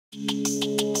With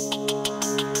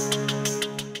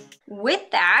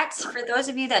that, for those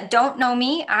of you that don't know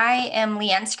me, I am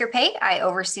Leanne Scarpay. I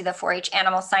oversee the 4-H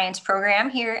Animal Science program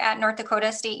here at North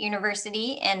Dakota State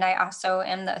University, and I also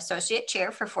am the Associate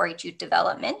Chair for 4-H Youth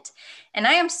Development. And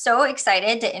I am so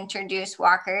excited to introduce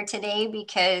Walker today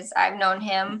because I've known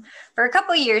him for a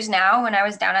couple of years now when I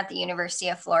was down at the University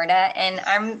of Florida, and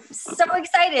I'm so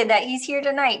excited that he's here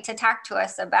tonight to talk to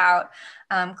us about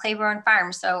Claiborne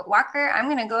Farm. So Walker, I'm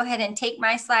going to go ahead and take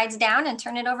my slides down and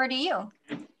turn it over to you.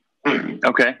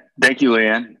 Okay. Thank you,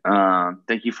 Leanne.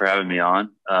 Thank you for having me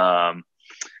on. I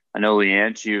know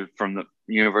Leanne, she from the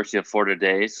University of Florida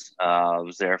days. I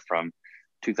was there from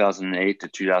 2008 to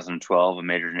 2012. I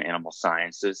majored in animal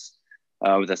sciences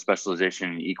with a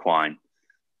specialization in equine.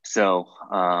 So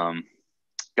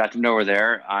got to know her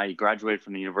there. I graduated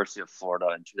from the University of Florida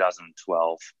in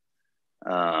 2012.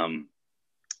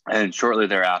 And shortly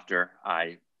thereafter,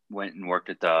 I went and worked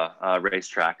at the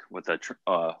racetrack with a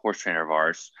horse trainer of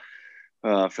ours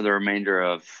for the remainder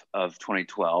of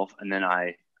 2012. And then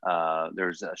there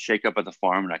was a shakeup at the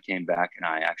farm, and I came back, and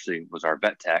I actually was our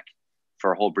vet tech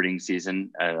for a whole breeding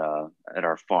season at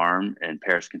our farm in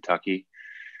Paris, Kentucky,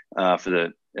 for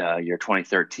the year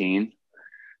 2013.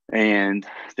 And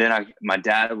then my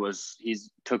dad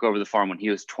took over the farm when he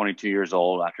was 22 years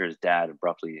old after his dad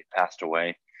abruptly passed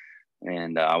away.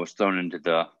 And I was thrown into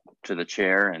the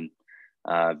chair, and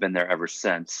I've been there ever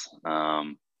since.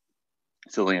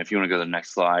 So, Leanne, if you want to go to the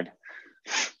next slide.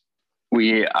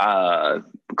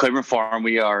 Claiborne Farm,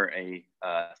 we are a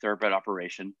thoroughbred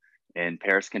operation in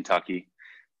Paris, Kentucky.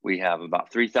 We have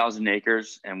about 3,000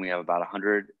 acres, and we have about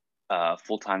 100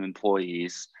 full-time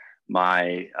employees.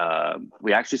 We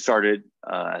actually started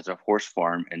as a horse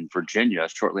farm in Virginia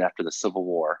shortly after the Civil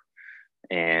War.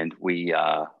 And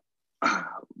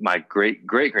my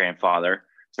great-grandfather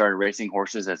started racing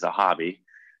horses as a hobby.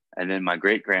 And then my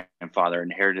great-grandfather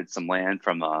inherited some land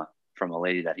from a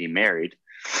lady that he married.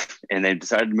 And they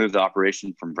decided to move the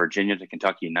operation from Virginia to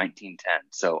Kentucky in 1910.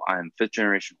 So I'm fifth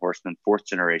generation horseman, fourth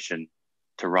generation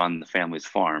to run the family's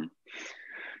farm.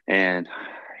 And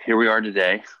here we are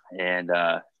today. And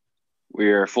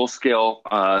we are a full-scale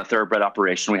thoroughbred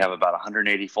operation. We have about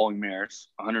 180 foaling mares,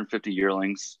 150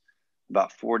 yearlings,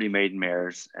 about 40 maiden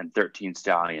mares, and 13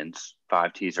 stallions,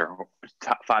 five teaser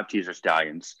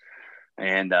stallions.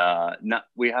 And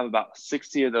we have about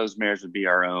 60 of those mares would be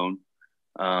our own.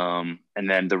 And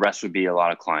then the rest would be a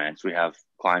lot of clients. We have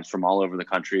clients from all over the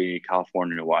country: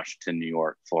 California, Washington, New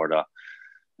York, Florida.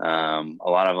 A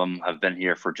lot of them have been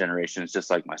here for generations, just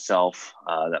like myself,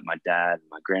 that my dad and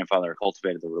my grandfather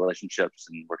cultivated the relationships,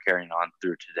 and we're carrying on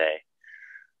through today.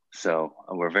 So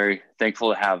we're very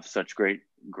thankful to have such great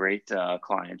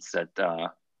clients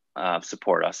that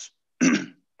support us.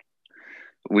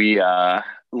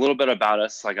 A little bit about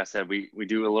us. Like I said, we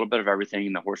do a little bit of everything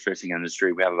in the horse racing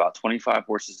industry. We have about 25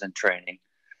 horses in training.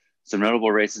 Some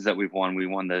notable races that we've won. We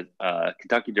won the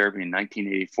Kentucky Derby in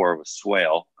 1984 with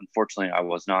Swale. Unfortunately, I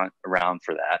was not around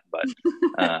for that, but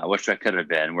I wish I could have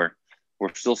been. We're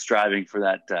still striving for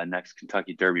that next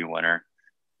Kentucky Derby winner,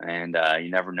 and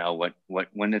you never know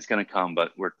when it's going to come,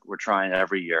 but we're trying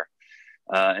every year.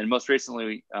 And most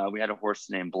recently, we had a horse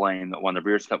named Blame that won the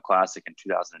Breeders' Cup Classic in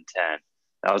 2010.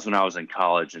 That was when I was in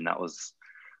college, and I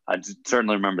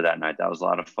certainly remember that night. That was a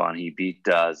lot of fun. He beat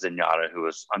Zenyatta, who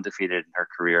was undefeated in her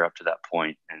career up to that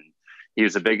point. And he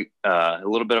was a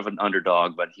little bit of an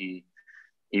underdog, but he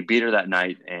beat her that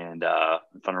night and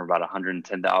in front of about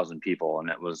 110,000 people.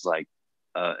 And it was a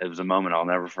moment I'll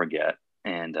never forget.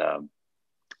 And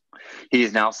he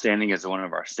is now standing as one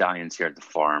of our stallions here at the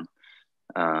farm.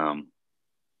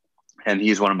 And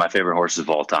he's one of my favorite horses of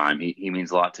all time. He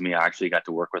means a lot to me. I actually got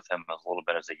to work with him a little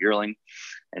bit as a yearling.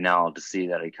 And now to see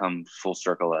that he comes full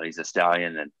circle, that he's a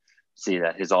stallion, and see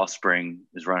that his offspring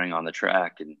is running on the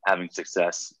track and having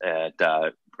success, it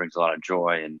brings a lot of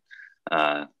joy. And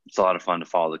it's a lot of fun to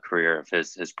follow the career of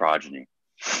his progeny.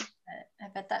 I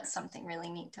bet that's something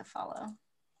really neat to follow.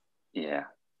 Yeah.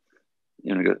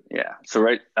 You want to go? Yeah.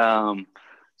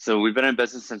 So we've been in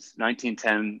business since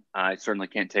 1910. I certainly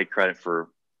can't take credit for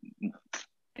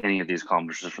any of these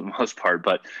accomplishments for the most part,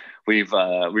 but we've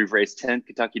raced 10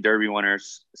 Kentucky Derby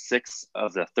winners. 6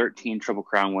 of the 13 Triple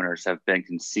Crown winners have been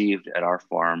conceived at our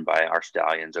farm by our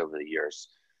stallions over the years.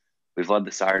 We've led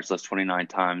the sires list 29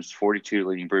 times, 42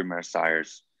 leading broodmare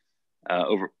sires.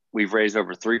 We've raised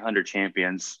over 300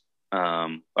 champions.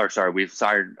 We've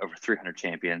sired over 300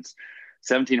 champions,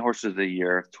 17 horses of the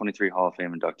year, 23 Hall of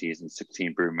Fame inductees, and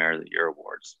 16 broodmare of the year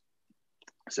awards.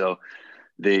 So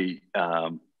the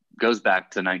goes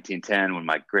back to 1910 when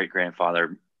my great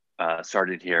grandfather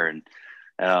started here, and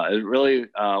It really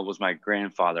was my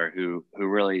grandfather who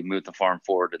really moved the farm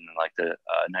forward in like the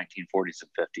 1940s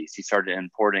and 50s. He started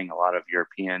importing a lot of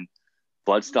European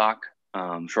bloodstock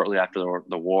shortly after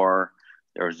the war.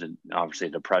 There was obviously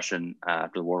a depression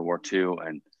after World War II,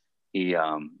 and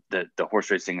the horse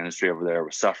racing industry over there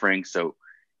was suffering. So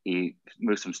he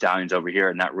moved some stallions over here,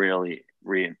 and that really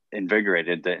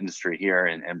reinvigorated the industry here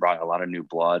and brought a lot of new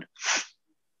blood.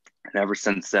 And ever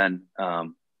since then,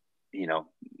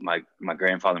 my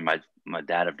grandfather and my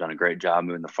dad have done a great job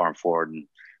moving the farm forward, and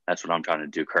that's what I'm trying to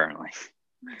do currently.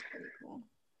 That's pretty cool.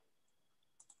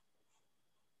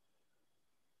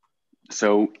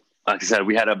 So, like I said,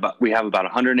 we have about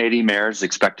 180 mares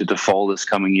expected to foal this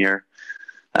coming year.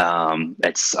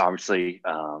 It's obviously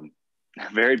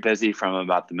very busy from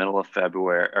about the middle of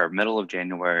February or middle of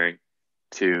January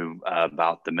to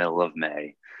about the middle of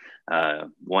May.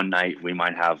 One night we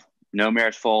might have no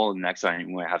mares foal, and the next night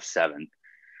we might have 7.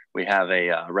 We have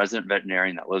a resident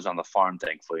veterinarian that lives on the farm,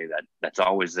 thankfully, that's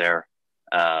always there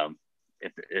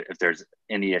if there's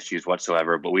any issues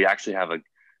whatsoever. But we actually have a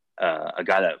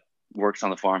guy that works on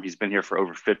the farm. He's been here for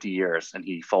over 50 years, and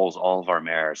he foals all of our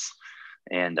mares.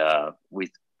 And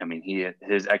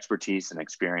his expertise and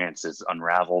experience is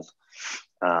unraveled,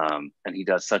 and he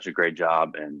does such a great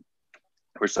job. And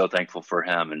we're so thankful for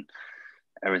him and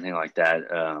everything like that.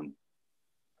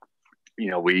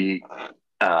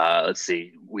 Let's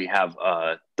see, we have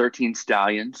 13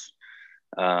 stallions.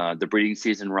 The breeding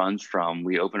season runs from,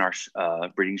 we open our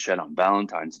breeding shed on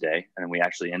Valentine's Day, and we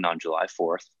actually end on July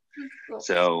 4th. Cool.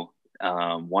 So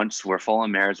once we're full of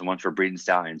mares and once we're breeding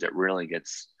stallions, it really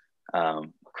gets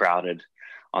crowded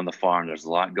on the farm. There's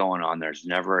a lot going on. There's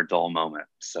never a dull moment.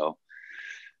 So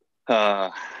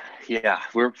we're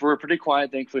pretty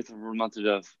quiet, thankfully, for the month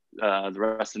of the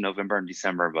rest of November and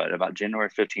December. But about January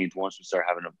 15th, once we start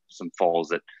having some foals,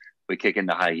 that we kick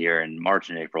into high gear, and March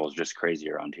and April is just crazy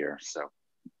around here. So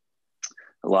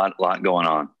a lot going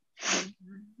on. I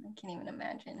can't even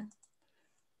imagine.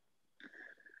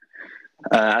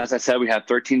 As I said, we have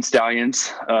 13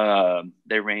 stallions.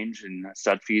 They range in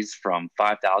stud fees from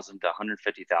 $5,000 to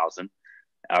 $150,000.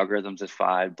 Algorithms is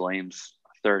 $5, Blames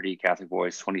 30, Catholic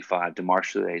Boys 25,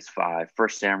 DeMarshall is 5,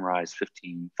 First Samurai is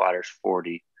 15, Fighters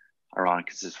 40,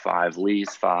 Ironicus is 5,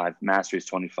 Lee's 5, Mastery is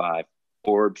 25,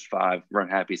 Orbs 5, Run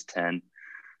Happy's 10,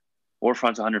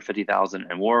 Warfront's 150,000,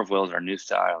 and War of Will is our new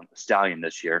stallion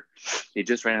this year. He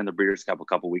just ran in the Breeders' Cup a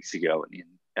couple weeks ago, and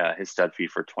his stud fee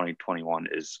for 2021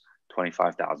 is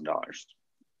 $25,000.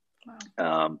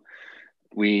 Wow.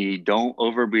 We don't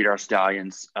overbreed our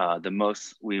stallions. The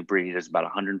most we breed is about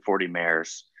 140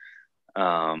 mares.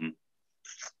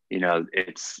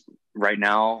 It's right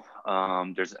now,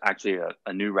 there's actually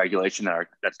a new regulation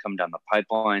that's come down the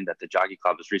pipeline that the Jockey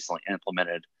Club has recently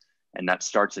implemented, and that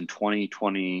starts in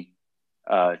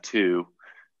 2022,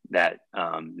 that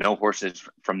no horses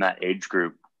from that age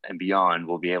group and beyond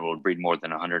will be able to breed more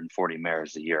than 140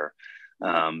 mares a year.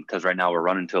 Because right now we're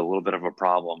running into a little bit of a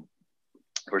problem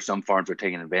where some farms are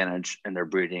taking advantage and they're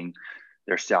breeding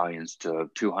their stallions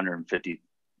to 250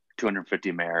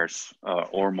 mares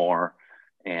or more.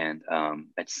 And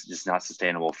it's just not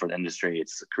sustainable for the industry.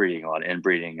 It's creating a lot of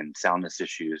inbreeding and soundness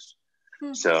issues.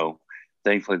 Mm-hmm. So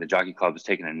thankfully the Jockey Club has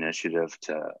taken an initiative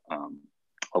to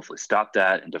hopefully stop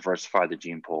that and diversify the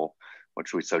gene pool,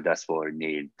 which we so desperately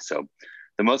need. So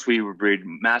the most we would breed,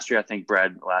 Mastery, I think,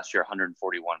 bred last year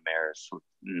 141 mares,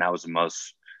 and that was the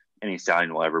most any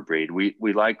stallion will ever breed. We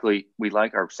like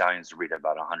our stallions to breed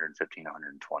about 115,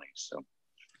 120. So.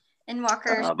 And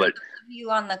Walker, for those of you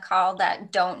on the call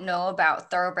that don't know about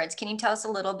thoroughbreds, can you tell us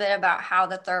a little bit about how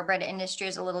the thoroughbred industry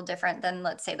is a little different than,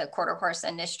 let's say, the quarter horse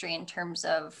industry in terms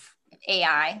of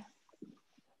AI?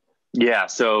 Yeah,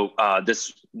 so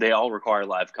they all require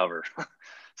live cover.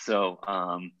 So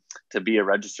to be a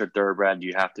registered thoroughbred,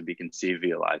 you have to be conceived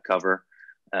via live cover.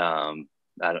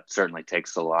 That certainly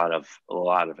takes a lot of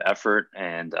effort,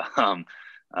 and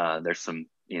there's some,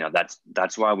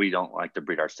 that's why we don't like to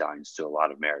breed our stallions to a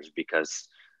lot of mares, because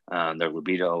their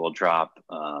libido will drop.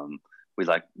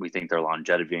 We think their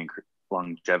longevity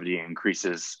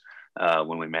increases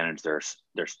when we manage their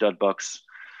stud books.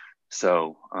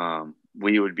 So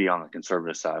we would be on the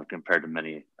conservative side compared to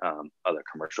many other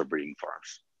commercial breeding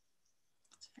farms.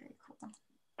 That's very cool.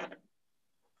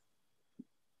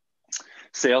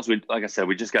 Sales, like I said,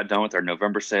 we just got done with our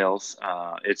November sales.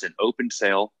 It's an open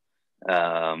sale.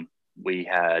 We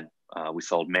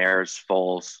sold mares,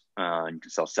 foals, you can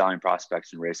sell stallion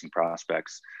prospects and racing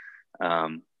prospects.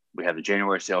 We have the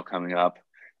January sale coming up.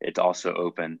 It's also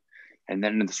open. And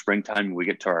then in the springtime, we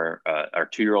get to our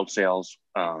 2-year-old sales.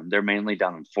 They're mainly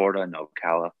down in Florida and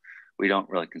Ocala. We don't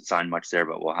really consign much there,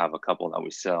 but we'll have a couple that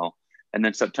we sell. And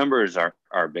then September is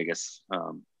our biggest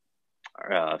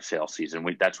sales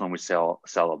season. That's when we sell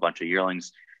a bunch of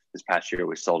yearlings. This past year,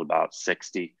 we sold about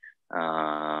 60.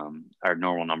 Our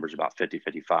normal number is about 50,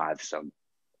 55. So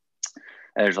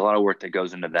there's a lot of work that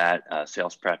goes into that,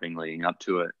 sales prepping leading up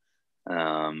to it.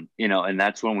 And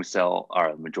that's when we sell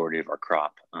our majority of our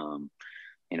crop.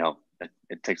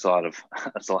 It takes a lot of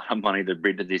money to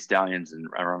breed these stallions and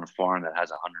run a farm that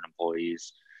has 100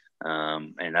 employees.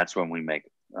 And that's when we make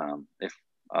if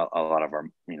a lot of our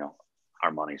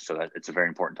money. So that it's a very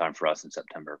important time for us in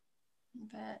September.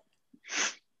 I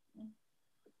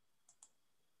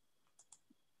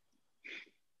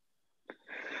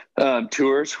bet.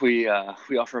 Tours, we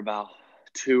offer about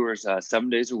tours 7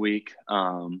 days a week.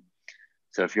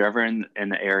 So if you're ever in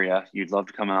the area, you'd love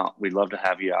to come out. We'd love to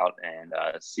have you out and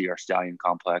see our stallion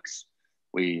complex.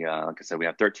 We, like I said, we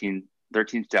have 13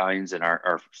 stallions, and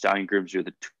our stallion grooms do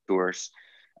the tours.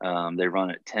 They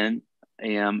run at 10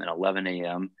 a.m. and 11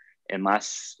 a.m. And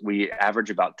we average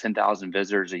about 10,000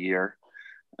 visitors a year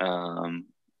from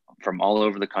all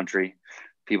over the country.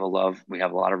 We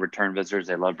have a lot of return visitors.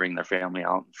 They love bringing their family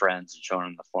out and friends and showing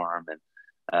them the farm.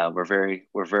 And we're very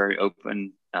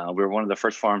open. We're one of the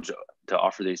first farms to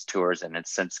offer these tours, and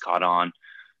it's since caught on.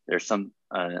 There's some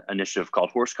initiative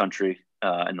called Horse Country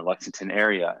in the Lexington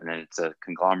area, and it's a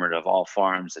conglomerate of all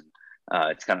farms, and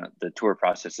it's kind of the tour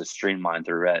process is streamlined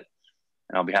through it.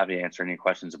 And I'll be happy to answer any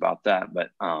questions about that.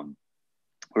 But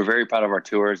we're very proud of our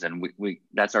tours, and we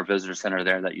that's our visitor center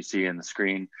there that you see in the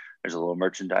screen. There's a little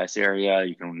merchandise area.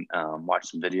 You can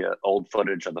watch some old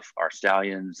footage of our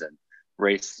stallions and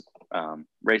race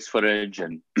footage,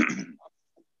 and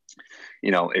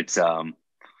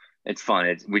it's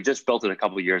fun. We just built it a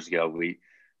couple of years ago. We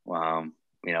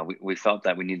felt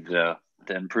that we needed to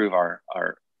improve our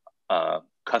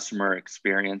customer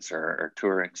experience or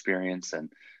tour experience,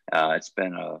 and it's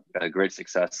been a great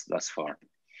success thus far.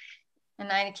 And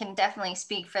I can definitely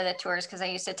speak for the tours because I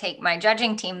used to take my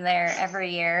judging team there every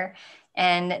year,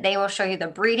 and they will show you the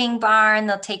breeding barn.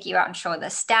 They'll take you out and show the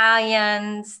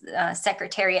stallions,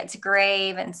 Secretariat's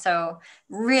grave. And so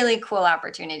really cool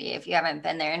opportunity if you haven't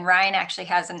been there. And Ryan actually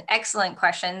has an excellent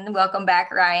question. Welcome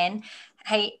back, Ryan.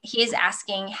 He is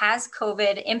asking, has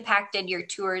COVID impacted your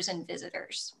tours and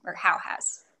visitors, or how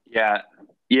has? Yeah,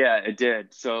 it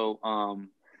did. So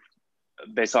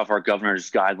based off our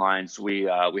governor's guidelines, we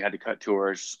had to cut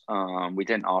tours.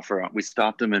 We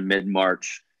stopped them in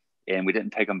mid-March, and we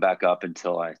didn't take them back up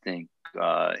until I think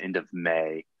end of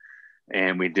May.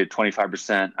 And we did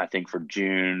 25%, I think, for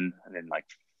June, and then like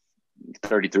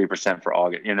 33% for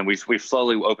August. And then we've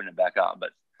slowly opened it back up, but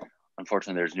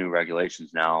unfortunately there's new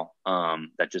regulations now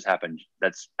that just happened.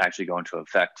 That's actually going to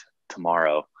affect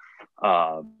tomorrow.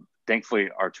 Thankfully,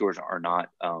 our tours are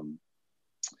not,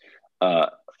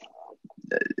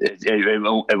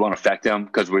 it won't affect them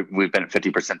because we've been at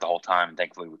 50% the whole time. And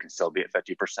thankfully, we can still be at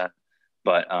 50%.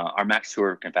 But our max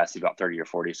tour capacity is about 30 or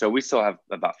 40. So we still have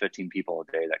about 15 people a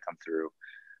day that come through.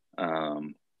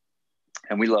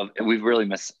 And we really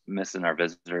missing our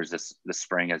visitors this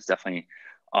spring. It's definitely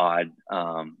odd.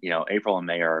 April and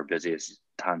May are our busiest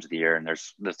times of the year, and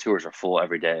the tours are full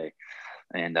every day.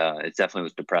 And it definitely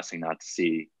was depressing not to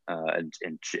see and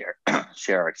share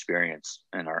our experience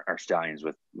and our stallions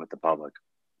with the public.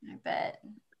 I bet.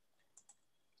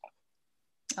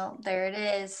 Oh, there it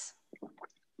is.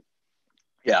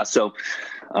 Yeah, so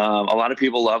a lot of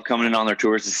people love coming in on their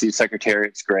tours to see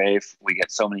Secretariat's grave. We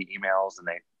get so many emails, and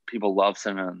people love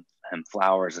sending him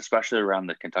flowers, especially around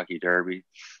the Kentucky Derby.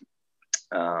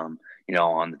 On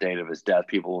the date of his death,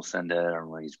 people will send it, or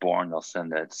when he's born, they'll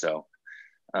send it. So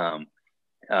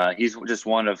he's just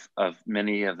one of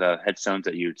many of the headstones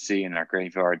that you'd see in our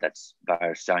graveyard that's by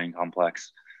our stallion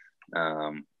complex.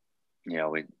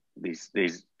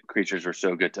 These creatures were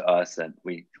so good to us that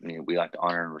we like to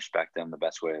honor and respect them the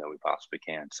best way that we possibly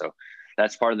can. So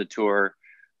that's part of the tour.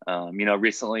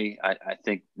 Recently, I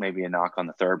think maybe a knock on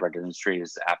the thoroughbred industry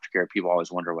is the aftercare. People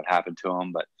always wonder what happened to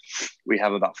them, but we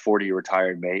have about 40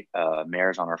 retired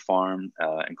mares on our farm,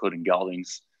 including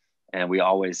geldings. And we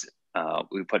always,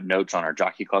 we put notes on our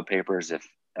jockey club papers if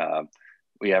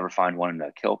we ever find one in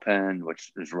a kill pen,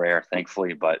 which is rare,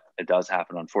 thankfully, but it does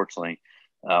happen, unfortunately.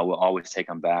 We'll always take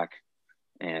them back.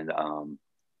 And,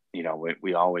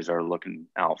 we always are looking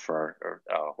out for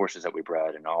our horses that we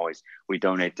bred, and we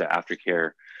donate to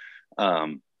aftercare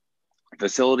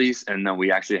facilities. And then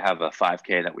we actually have a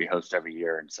 5K that we host every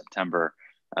year in September,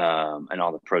 and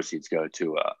all the proceeds go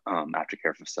to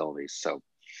aftercare facilities. So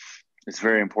it's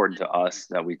very important to us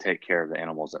that we take care of the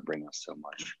animals that bring us so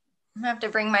much. I'm gonna have to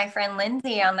bring my friend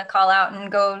Lindsay on the call out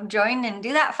and go join and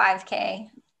do that 5K.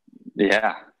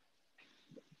 Yeah,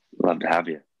 love to have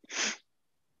you.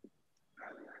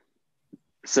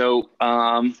 So,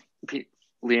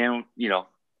 Leanne,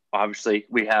 obviously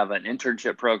we have an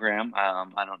internship program.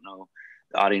 I don't know,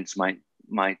 the audience might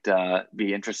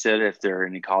be interested if they're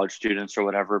any college students or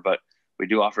whatever, but we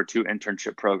do offer 2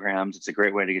 internship programs. It's a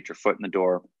great way to get your foot in the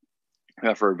door. We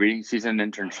offer a breeding season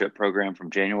internship program from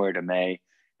January to May,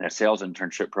 and a sales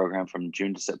internship program from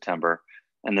June to September.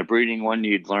 And the breeding one,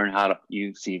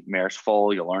 you see mares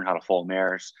foal, you'll learn how to foal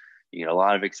mares. You get a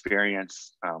lot of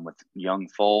experience with young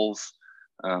foals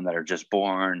that are just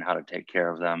born, how to take care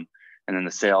of them. And then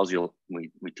the sales,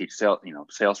 we teach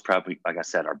sales prep. Like I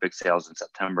said, our big sales in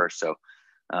September. So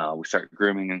we start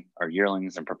grooming our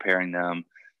yearlings and preparing them.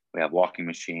 We have walking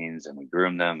machines, and we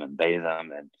groom them and bathe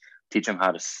them and teach them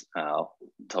how to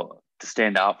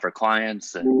stand out for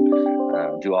clients and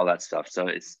do all that stuff. So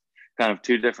it's kind of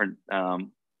 2 different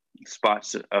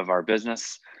spots of our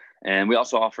business. And we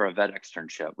also offer a vet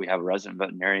externship. We have a resident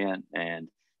veterinarian, and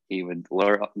he would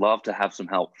love to have some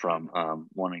help from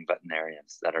wanting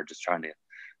veterinarians that are just trying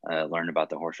to learn about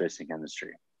the horse racing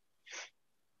industry.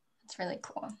 That's really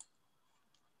cool.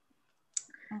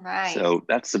 All right. So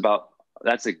that's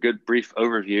a good brief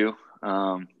overview.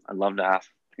 I'd love to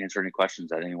answer any questions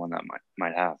that anyone that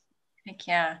might have. Heck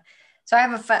yeah. So I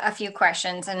have a few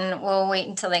questions, and we'll wait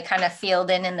until they kind of field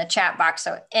in the chat box.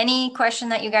 So any question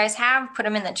that you guys have, put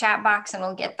them in the chat box and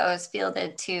we'll get those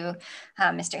fielded to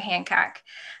Mr. Hancock.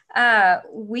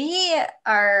 We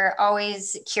are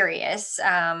always curious,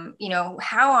 how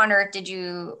on earth did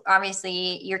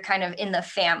obviously you're kind of in the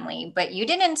family, but you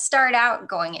didn't start out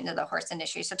going into the horse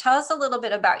industry. So tell us a little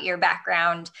bit about your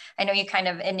background. I know you kind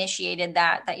of initiated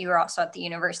that you were also at the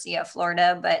University of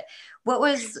Florida, but what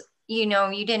was,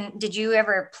 did you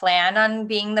ever plan on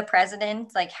being the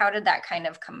president? Like, how did that kind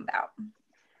of come about?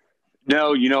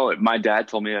 No, my dad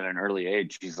told me at an early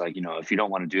age, he's like, if you don't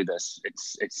want to do this,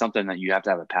 it's something that you have to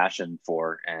have a passion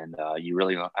for, and you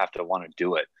really have to want to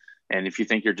do it. And if you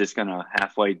think you're just going to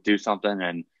halfway do something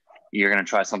and you're going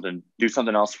to do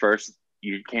something else first,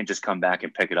 you can't just come back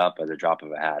and pick it up at the drop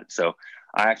of a hat. So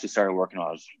I actually started working when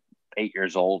I was 8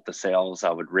 years old, the sales.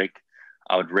 I would rake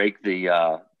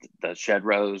the shed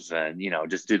rows and,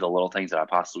 just do the little things that I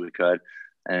possibly could.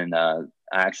 And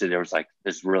actually there was like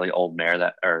this really old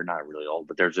mare or not really old,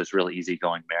 but there's this really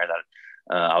easygoing mare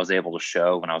that I was able to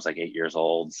show when I was like 8 years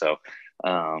old. So,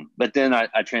 but then I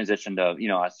transitioned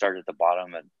to, I started at the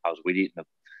bottom, and I was weed eating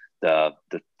the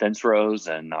fence rows,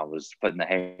 and I was putting the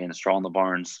hay and the straw in the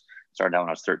barns. Started out when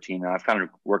I was 13, and I've kind of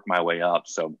worked my way up.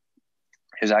 So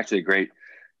it was actually a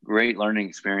great learning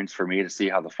experience for me to see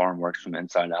how the farm works from the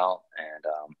inside out. And,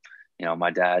 my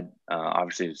dad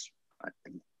obviously was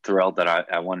thrilled that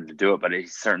I wanted to do it, but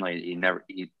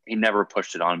he never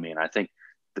pushed it on me. And I think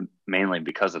mainly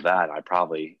because of that, I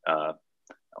probably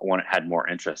had more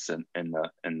interest in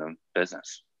the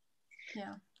business.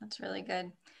 Yeah, that's really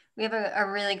good. We have a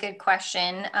really good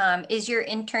question. Is your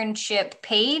internship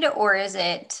paid, or is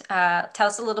it, tell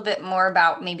us a little bit more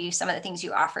about maybe some of the things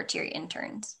you offer to your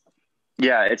interns?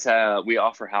 Yeah, it's we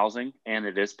offer housing, and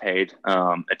it is paid.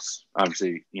 It's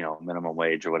obviously, minimum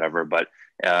wage or whatever, but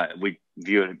we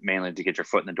view it mainly to get your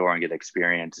foot in the door and get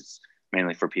experience. It's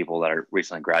mainly for people that are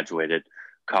recently graduated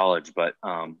college, but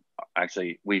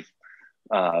actually we've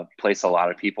placed a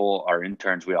lot of people. Our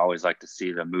interns, we always like to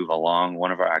see them move along.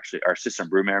 One of our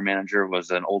assistant broodmare manager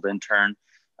was an old intern.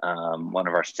 One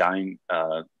of our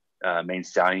main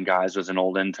stallion guys was an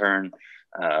old intern.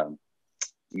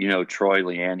 Troy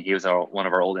Leanne, he was one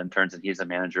of our old interns, and he's a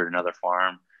manager at another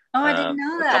farm. Oh, I didn't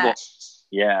know that.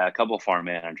 A couple of farm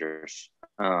managers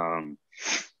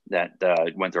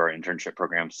that went through our internship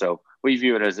program. So we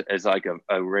view it as like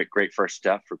a great first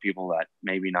step for people that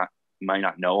might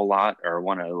not know a lot, or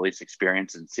want to at least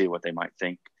experience and see what they might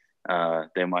think.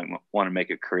 They might want to make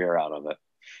a career out of it.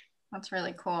 That's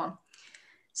really cool.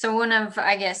 So one of,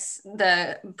 I guess,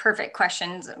 the perfect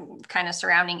questions kind of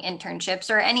surrounding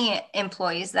internships or any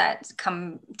employees that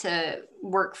come to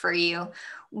work for you,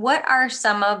 what are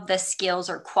some of the skills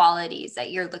or qualities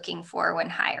that you're looking for when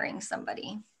hiring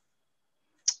somebody?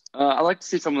 I like to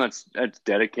see someone that's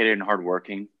dedicated and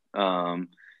hardworking. Show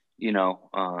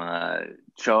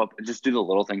up, just do the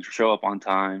little things, show up on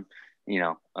time,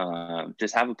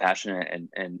 just have a passion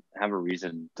and have a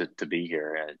reason to be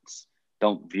here.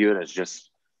 Don't view it as just,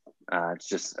 it's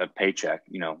just a paycheck,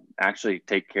 actually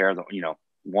take care of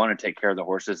want to take care of the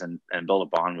horses and build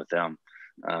a bond with them.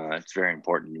 It's very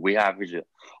important. We have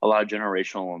a lot of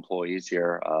generational employees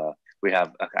here. We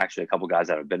have actually a couple guys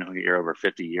that have been here over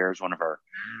 50 years. One of our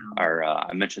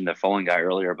I mentioned the foaling guy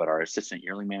earlier, but our assistant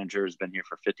yearling manager has been here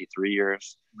for 53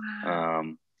 years.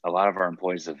 Wow. A lot of our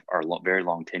employees are very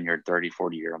long tenured, 30,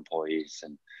 40-year employees.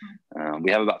 And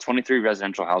we have about 23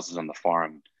 residential houses on the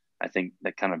farm. I think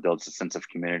that kind of builds a sense of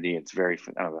community. It's very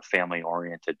kind of a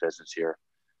family-oriented business here.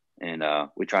 And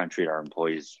we try and treat our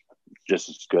employees just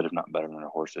as good, if not better, than our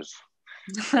horses.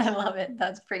 I love it.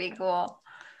 That's pretty cool.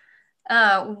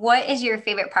 What is your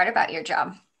favorite part about your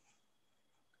job?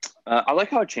 I like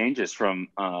how it changes from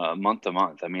month to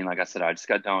month. I mean, like I said, I just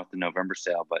got done with the November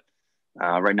sale, but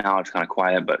right now it's kind of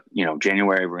quiet. But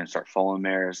January we're going to start foaling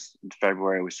mares. In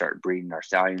February we start breeding our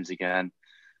stallions again.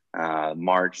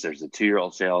 March there's the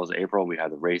 2-year-old sales. April we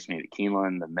have the race meet at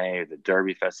Keeneland. The May the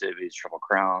Derby festivities, Triple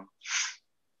Crown.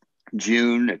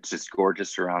 June it's just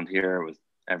gorgeous around here with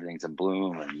everything's in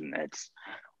bloom and it's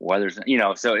weather's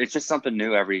so it's just something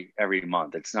new every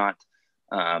month. It's not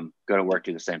go to work,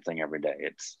 do the same thing every day.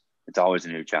 It's always a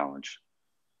new challenge.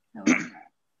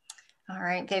 All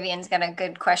right, Vivian's got a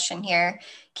good question here.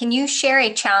 Can you share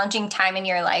a challenging time in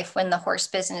your life when the horse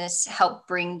business helped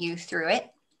bring you through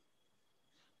it?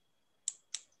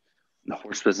 The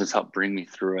horse business helped bring me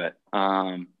through it.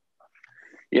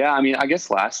 Yeah, I mean, I guess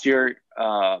last year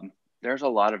there's a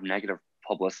lot of negative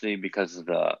publicity because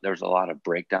there's a lot of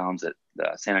breakdowns at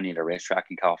the Santa Anita racetrack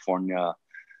in California,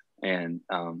 and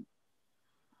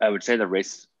I would say the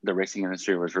racing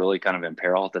industry was really kind of in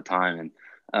peril at the time.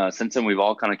 And since then, we've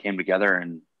all kind of came together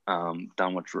and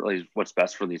done what's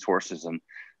best for these horses and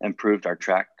improved our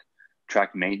track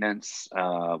maintenance.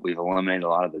 We've eliminated a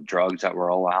lot of the drugs that were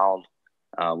allowed.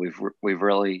 We've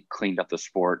really cleaned up the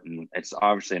sport, and it's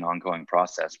obviously an ongoing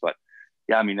process. But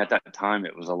yeah, I mean, at that time,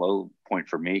 it was a low point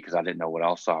for me because I didn't know what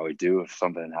else I would do if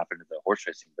something had happened to the horse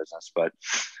racing business. But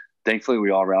thankfully,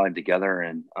 we all rallied together,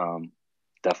 and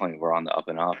definitely we're on the up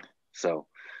and up. So,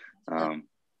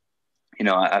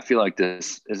 I feel like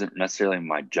this isn't necessarily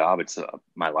my job; it's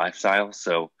my lifestyle.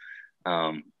 So,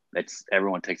 it's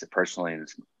everyone takes it personally, and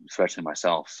especially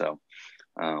myself. So,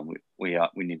 we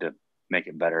need to make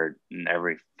it better in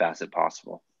every facet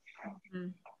possible. Mm-hmm.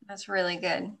 That's really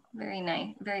good. Very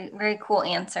nice. Very, very cool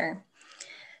answer.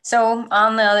 So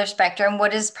on the other spectrum,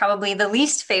 what is probably the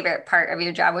least favorite part of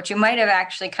your job, which you might have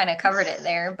actually kind of covered it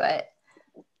there, but.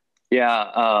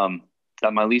 Yeah.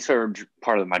 That my least favorite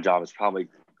part of my job is probably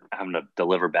having to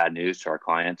deliver bad news to our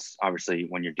clients. Obviously,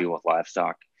 when you're dealing with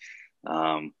livestock,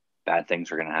 bad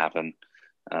things are going to happen.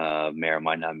 Mare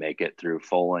might not make it through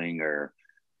foaling, or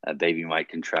a baby might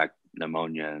contract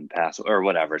pneumonia and pass, or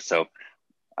whatever. So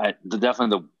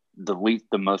definitely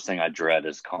the most thing I dread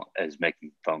is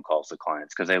making phone calls to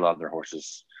clients because they love their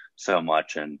horses so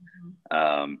much. And,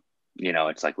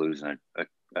 it's like losing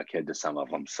a kid to some of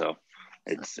them. So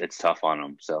it's tough on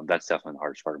them. So that's definitely the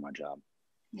hardest part of my job.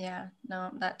 Yeah, no,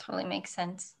 that totally makes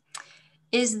sense.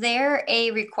 Is there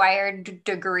a required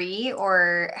degree,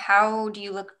 or how do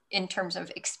you look in terms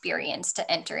of experience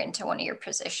to enter into one of your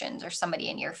positions or somebody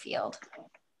in your field?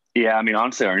 Yeah, I mean,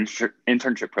 honestly, our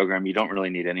internship program, you don't really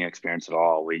need any experience at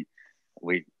all.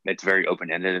 It's very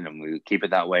open-ended, and we keep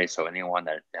it that way. So anyone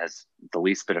that has the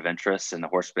least bit of interest in the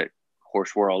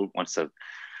horse world wants to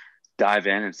dive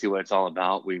in and see what it's all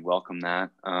about, we welcome that.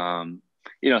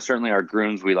 Certainly our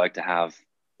grooms, we like to have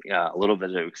a little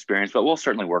bit of experience, but we'll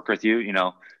certainly work with you.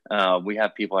 We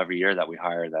have people every year that we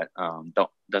hire that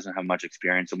doesn't have much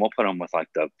experience, and we'll put them with like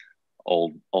the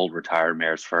old retired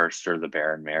mares first, or the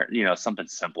Baron mare, something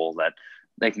simple that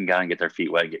they can kind of get their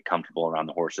feet wet, get comfortable around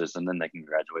the horses, and then they can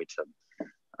graduate to,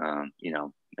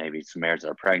 maybe some mares that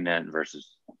are pregnant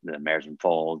versus the mares in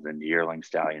foals and yearling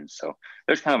stallions. So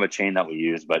there's kind of a chain that we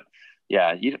use, but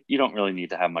yeah, you don't really need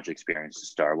to have much experience to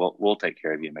start. We'll take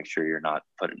care of you and make sure you're not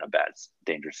put in a bad,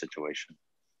 dangerous situation.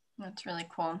 That's really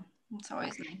cool. It's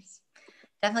always nice.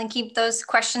 Definitely keep those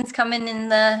questions coming in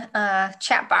the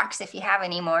chat box if you have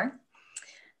any more.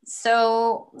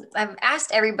 So I've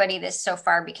asked everybody this so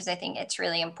far because I think it's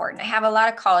really important. I have a lot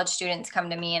of college students come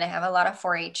to me, and I have a lot of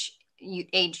 4-H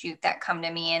age youth that come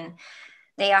to me, and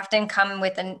they often come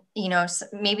with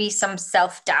maybe some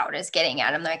self-doubt is getting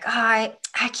at them. They're like,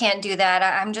 I can't do that.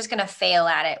 I'm just going to fail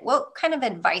at it. What kind of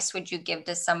advice would you give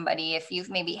to somebody if you've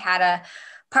maybe had a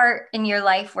part in your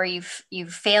life where you've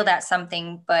failed at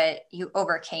something, but you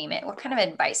overcame it? What kind of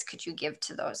advice could you give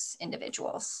to those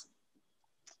individuals?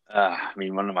 I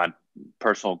mean, one of my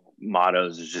personal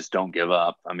mottos is just don't give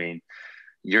up. I mean,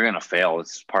 you're going to fail.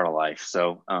 It's part of life.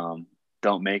 So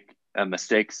don't make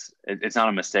mistakes. It's not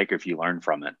a mistake if you learn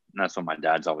from it. And that's what my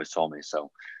dad's always told me.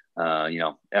 So,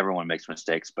 everyone makes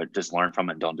mistakes, but just learn from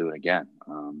it and don't do it again.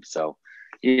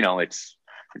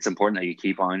 It's important that you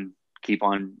keep on keep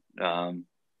on,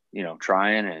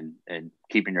 trying and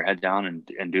keeping your head down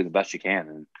and do the best you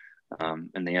can. And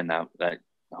in the end, that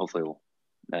hopefully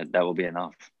that will be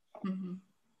enough. Mm-hmm.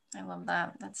 I love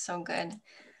that. That's so good.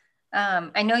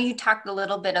 I know you talked a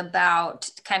little bit about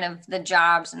kind of the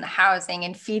jobs and the housing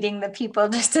and feeding the people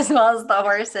just as well as the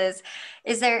horses.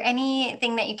 Is there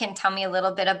anything that you can tell me a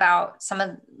little bit about some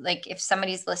of, like, if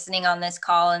somebody's listening on this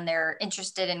call and they're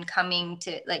interested in coming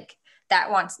to, like,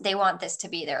 they want this to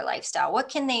be their lifestyle, what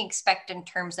can they expect in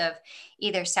terms of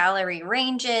either salary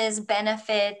ranges,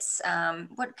 benefits?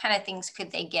 What kind of things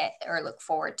could they get or look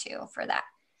forward to for that?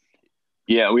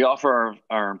 Yeah, we offer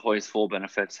our employees full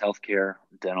benefits, healthcare,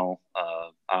 dental,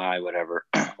 eye, whatever,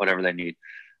 whatever they need,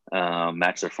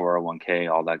 match their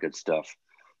 401k, all that good stuff.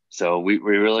 So we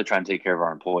really try and take care of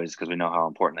our employees because we know how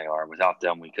important they are. Without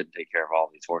them, we couldn't take care of all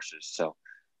these horses. So,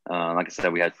 like I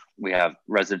said, we have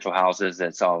residential houses.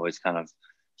 That's always kind of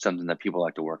something that people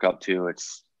like to work up to.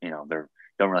 It's, they don't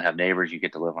really have neighbors. You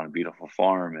get to live on a beautiful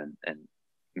farm and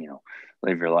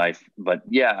live your life. But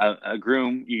yeah, a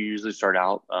groom, you usually start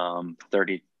out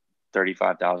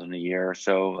 35,000 a year or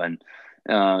so. And,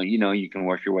 you can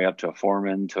work your way up to a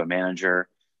foreman, to a manager.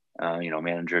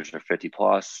 Managers are 50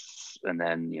 plus, and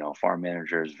then, farm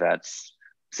managers, vets,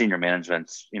 senior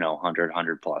management's,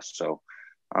 100 plus. So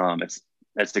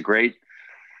it's a great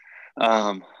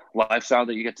lifestyle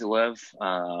that you get to live.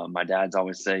 My dad's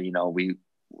always say,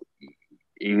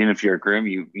 even if you're a groom,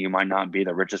 you might not be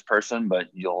the richest person, but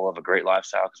you'll have a great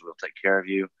lifestyle because we'll take care of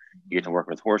you. You get to work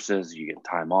with horses, you get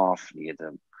time off, you get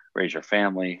to raise your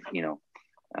family.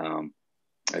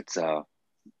 It's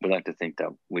we like to think that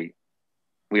we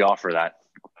offer that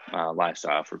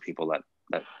lifestyle for people that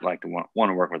like to want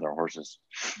to work with our horses.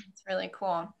 It's really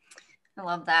cool. I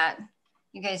love that.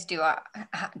 You guys do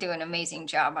an amazing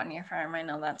job on your farm. I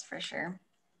know that's for sure.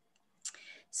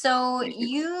 So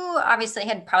you obviously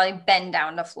had probably been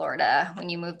down to Florida when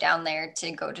you moved down there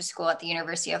to go to school at the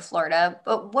University of Florida,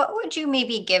 but what would you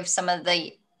maybe give some of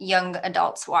the young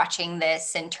adults watching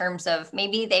this in terms of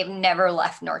maybe they've never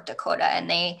left North Dakota and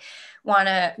they want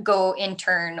to go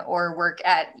intern or work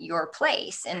at your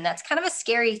place? And that's kind of a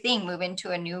scary thing, moving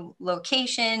to a new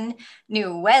location,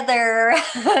 new weather,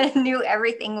 new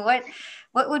everything.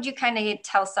 What would you kind of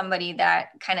tell somebody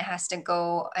that kind of has to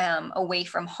go away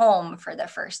from home for the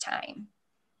first time?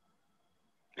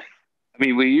 I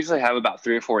mean, we usually have about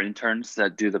 3 or 4 interns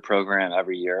that do the program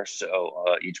every year. So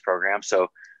each program. So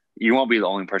you won't be the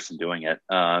only person doing it.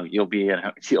 You'll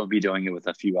be doing it with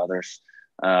a few others.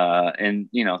 And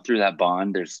through that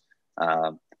bond, there's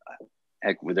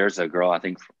a girl, I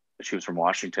think she was from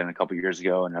Washington a couple of years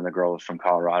ago. Another girl was from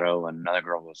Colorado, and another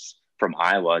girl was from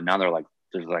Iowa. Now there's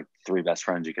like 3 best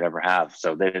friends you could ever have.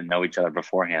 So they didn't know each other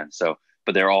beforehand. So,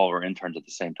 but they're all were interns at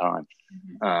the same time.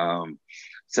 Mm-hmm.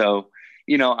 So,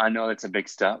 I know that's a big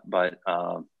step, but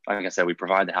like I said, we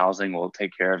provide the housing. We'll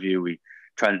take care of you. We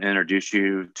try to introduce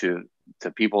you to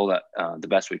people that the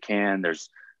best we can. There's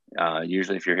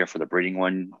usually, if you're here for the breeding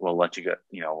one, we'll let you go.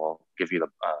 We'll give you the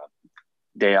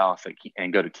day off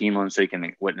and go to Keeneland so you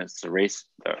can witness the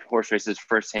horse races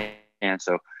firsthand.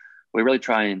 So we really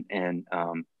try and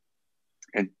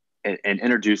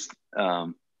introduce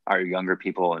our younger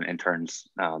people and interns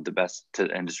to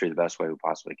the industry the best way we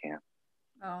possibly can.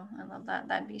 Oh, I love that.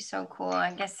 That'd be so cool.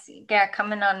 I guess, yeah,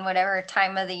 coming on whatever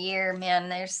time of the year, man,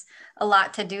 there's a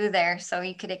lot to do there. So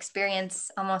you could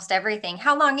experience almost everything.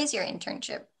 How long is your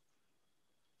internship?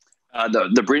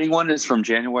 The breeding one is from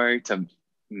January to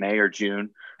May or June.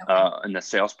 Okay. And the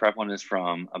sales prep one is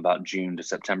from about June to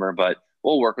September, but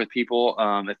we'll work with people.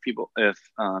 If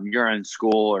you're in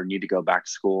school or need to go back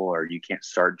to school or you can't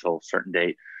start until a certain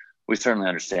date, we certainly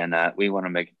understand that. We want to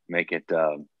make it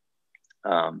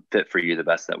fit for you the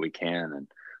best that we can.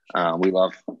 And we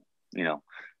love,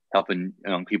 helping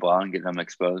young people out and getting them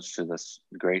exposed to this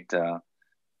great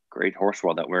horse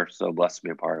world that we're so blessed to be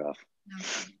a part of.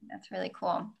 Okay, that's really cool.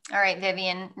 All right,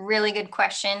 Vivian, really good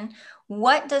question.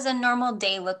 What does a normal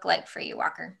day look like for you,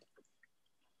 Walker?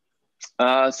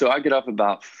 So I get up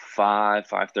about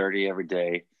 5:30 every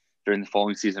day. During the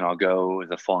foaling season, I'll go to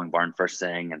the foaling barn first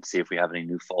thing and see if we have any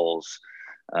new foals.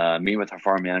 Meet with our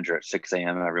farm manager at 6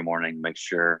 a.m. every morning, make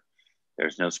sure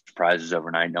there's no surprises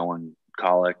overnight. No one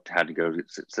colicked, had to go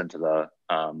sent to the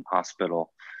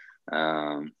hospital.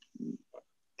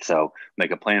 So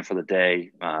make a plan for the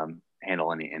day,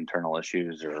 handle any internal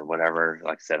issues or whatever.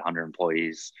 Like I said, 100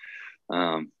 employees.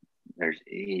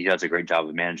 He does a great job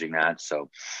of managing that. So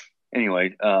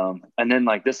anyway, and then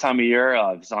like this time of year,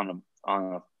 I was on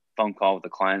a phone call with a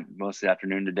client most of the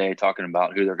afternoon today, talking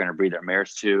about who they're going to breed their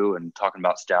mares to and talking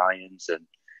about stallions and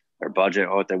their budget,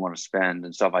 what they want to spend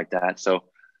and stuff like that. So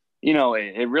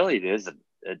It really is a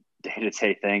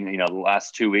day-to-day thing. The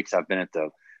last 2 weeks I've been at the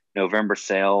November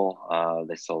sale.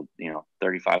 They sold,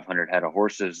 3,500 head of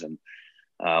horses, and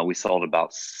we sold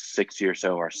about 60 or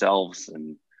so ourselves.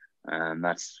 And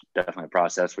that's definitely a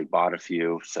process. We bought a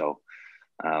few. So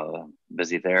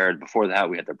busy there. Before that,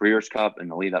 we had the Breeders' Cup and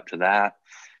the lead up to that,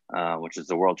 which is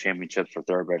the World Championships for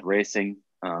thoroughbred racing,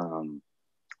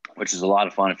 which is a lot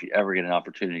of fun if you ever get an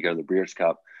opportunity to go to the Breeders'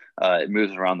 Cup. It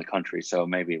moves around the country, so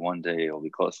maybe one day it'll be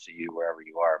close to you wherever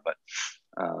you are. But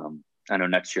I know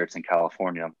next year it's in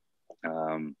California.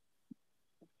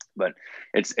 But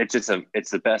it's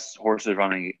the best horses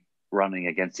running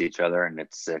against each other, and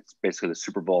it's basically the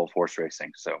Super Bowl of horse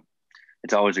racing. So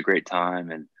it's always a great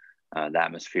time, and the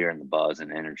atmosphere and the buzz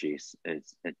and energy,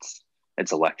 it's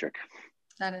electric.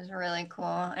 That is really cool.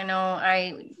 I know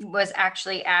I was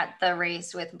actually at the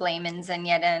race with Blamins and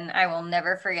Yedin. I will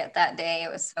never forget that day.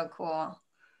 It was so cool.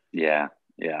 Yeah.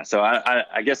 So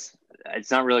I guess it's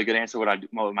not really a good answer what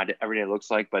my everyday looks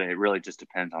like, but it really just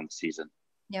depends on the season.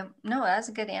 Yep. No, that's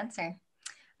a good answer.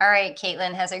 All right.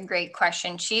 Caitlin has a great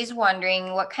question. She's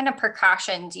wondering what kind of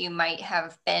precautions you might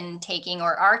have been taking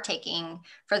or are taking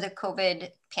for the COVID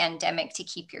pandemic to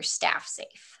keep your staff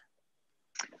safe.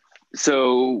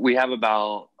 So we have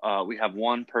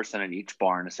one person in each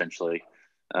barn, essentially.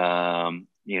 If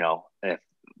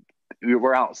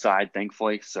we're outside,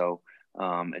 thankfully, so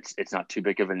it's not too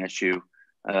big of an issue.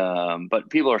 But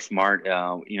people are smart.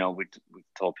 We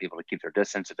told people to keep their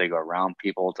distance if they go around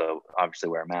people, to obviously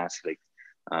wear a mask.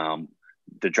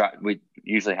 We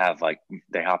usually have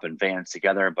they hop in vans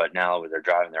together, but now they're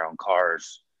driving their own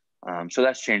cars. So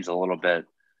that's changed a little bit.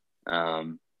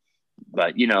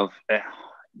 But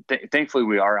thankfully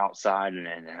we are outside, and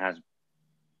it has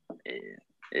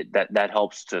that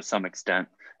helps to some extent.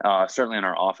 Certainly in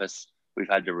our office, we've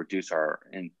had to reduce our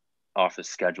office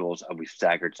schedules. We've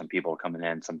staggered some people coming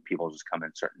in. Some people just come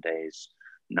in certain days,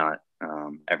 not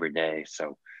every day.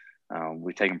 So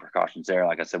we've taken precautions there.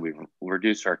 Like I said, we've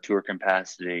reduced our tour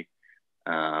capacity.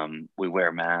 We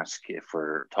wear masks if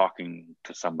we're talking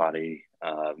to somebody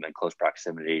in close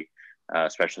proximity,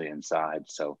 especially inside.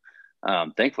 So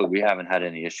thankfully, we haven't had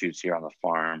any issues here on the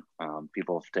farm.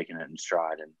 People have taken it in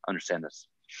stride and understand the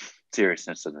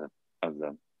seriousness of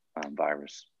the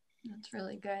virus. That's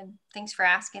really good. Thanks for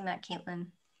asking that, Caitlin.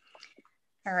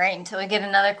 All right, until we get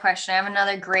another question, I have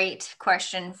another great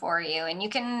question for you. And you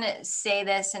can say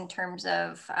this in terms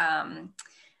of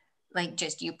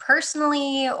just you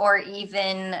personally, or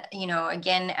even,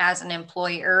 again, as an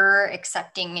employer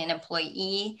accepting an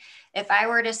employee. If I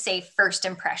were to say first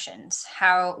impressions,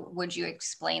 how would you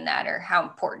explain that, or how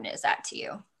important is that to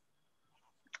you?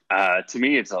 To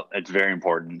me, it's very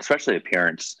important, especially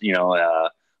appearance.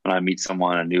 When I meet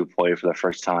someone, a new employee for the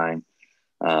first time,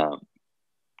 I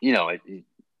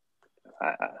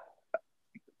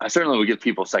certainly would give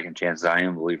people second chances. I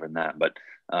am a believer in that, but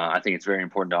I think it's very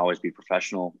important to always be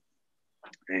professional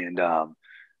and,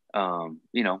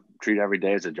 treat every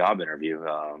day as a job interview.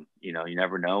 You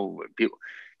never know.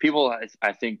 People,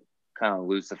 I think, kind of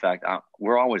lose the fact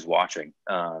we're always watching.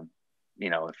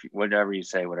 If whatever you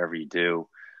say, whatever you do,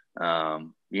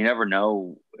 you never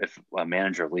know if a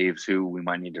manager leaves who we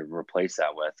might need to replace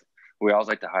that with. We always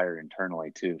like to hire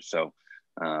internally too. So,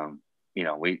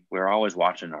 we're always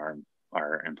watching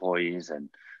our employees and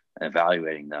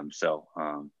evaluating them. So,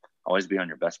 always be on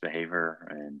your best behavior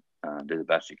and do the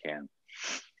best you can.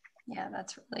 Yeah,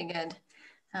 that's really good.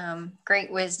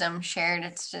 Great wisdom shared.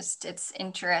 It's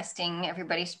interesting,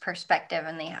 everybody's perspective,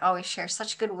 and they always share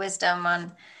such good wisdom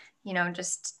on,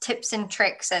 just tips and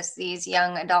tricks as these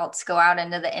young adults go out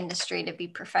into the industry to be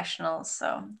professionals.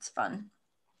 So it's fun.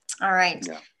 All right.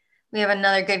 Yeah. We have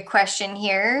another good question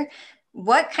here.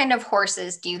 What kind of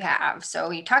horses do you have? So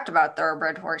you talked about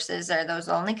thoroughbred horses. Are those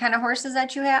the only kind of horses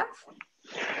that you have?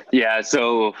 Yeah,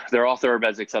 so they're all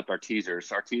thoroughbreds except our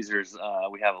teasers. Our teasers,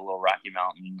 we have a little Rocky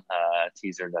Mountain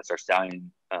teaser. That's our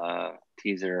stallion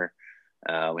teaser.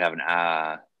 We have an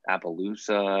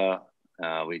Appaloosa.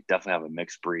 We definitely have a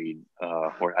mixed breed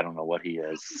horse. I don't know what he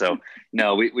is. So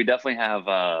no, we definitely have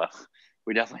a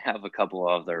couple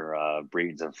of other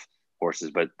breeds of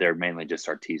horses, but they're mainly just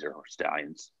our teaser or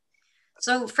stallions.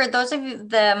 So for those of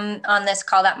them on this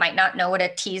call that might not know what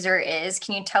a teaser is,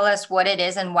 can you tell us what it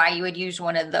is and why you would use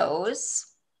one of those?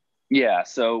 Yeah.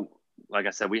 So like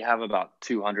I said, we have about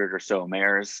 200 or so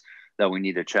mares that we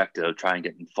need to check to try and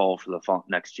get in full for the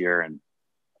next year. And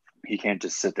you can't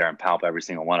just sit there and palp every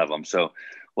single one of them. So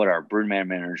what our broodmare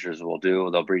managers will do,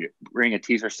 they'll bring a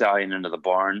teaser stallion into the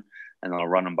barn and they'll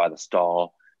run them by the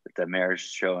stall. If the mare is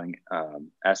showing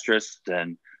estrus,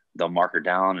 then they'll mark her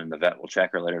down and the vet will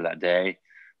check her later that day.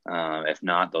 If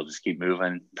not, they'll just keep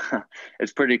moving.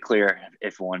 It's pretty clear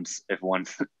if one's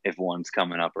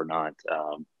coming up or not.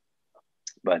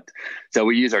 But so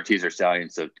we use our teaser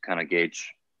stallions to kind of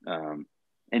gauge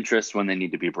interest when they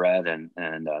need to be bred, and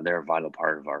they're a vital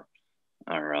part of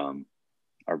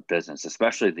our business,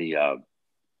 especially the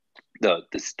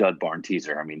stud barn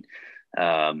teaser. I mean,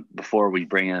 before we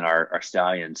bring in our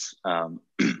stallions,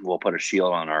 we'll put a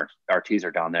shield on our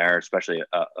teaser down there, especially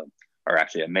or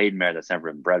actually a maiden mare that's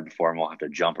never been bred before, and we'll have to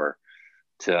jump her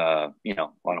to, a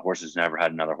lot of horses never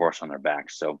had another horse on their back.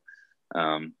 So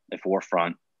if we're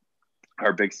front,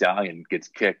 our big stallion gets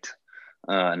kicked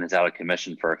and is out of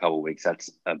commission for a couple of weeks, that's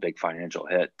a big financial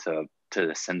hit to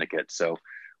the syndicate. So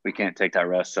we can't take that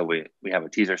risk. So we have a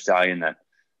teaser stallion that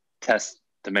tests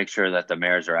to make sure that the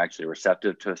mares are actually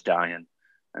receptive to a stallion.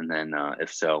 And then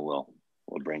if so,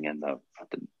 we'll bring in the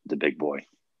big boy.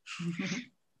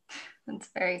 That's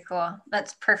very cool.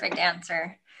 That's a perfect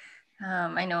answer.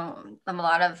 I know a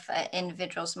lot of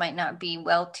individuals might not be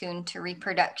well tuned to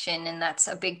reproduction, and that's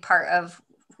a big part of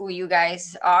who you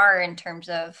guys are in terms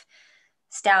of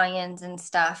stallions and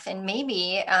stuff. And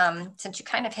maybe since you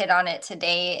kind of hit on it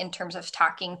today in terms of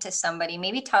talking to somebody,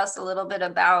 maybe tell us a little bit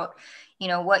about,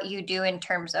 what you do in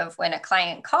terms of when a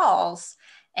client calls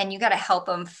and you got to help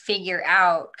them figure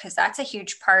out, because that's a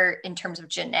huge part in terms of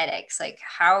genetics. Like,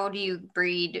 how do you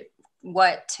breed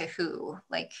what to who?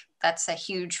 Like, that's a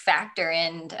huge factor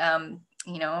and,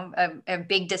 a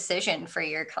big decision for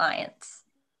your clients.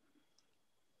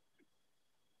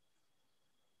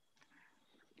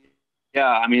 Yeah,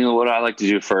 I mean, what I like to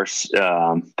do first,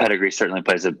 pedigree certainly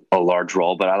plays a large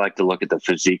role, but I like to look at the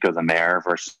physique of the mare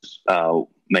versus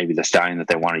maybe the stallion that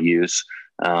they want to use.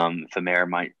 If a mare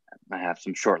might have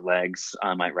some short legs,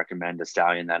 I might recommend a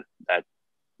stallion that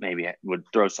maybe would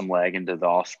throw some leg into the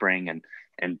offspring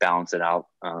and balance it out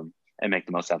and make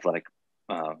the most athletic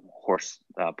horse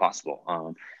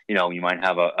possible. You might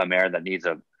have a mare that needs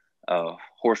a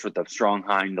horse with a strong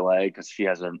hind leg because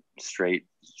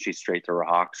she's straight through her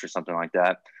hocks or something like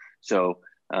that. So,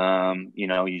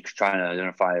 you try to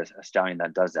identify a stallion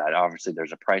that does that. Obviously,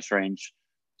 there's a price range.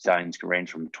 Stallions can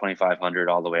range from 2,500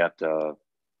 all the way up to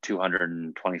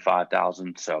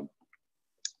 225,000. So,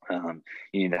 you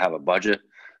need to have a budget.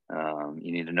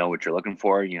 You need to know what you're looking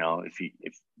for.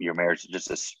 If your mare is just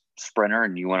a sprinter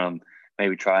and you want to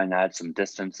maybe try and add some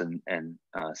distance and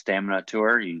stamina to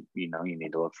her, you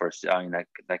need to look for a stallion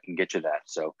that can get you that.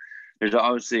 So there's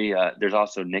obviously there's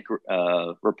also NIC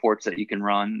reports that you can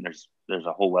run. There's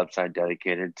a whole website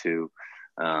dedicated to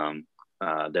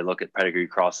they look at pedigree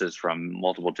crosses from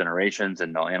multiple generations,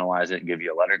 and they'll analyze it and give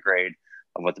you a letter grade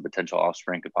of what the potential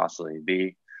offspring could possibly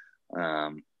be,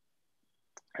 and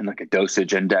like a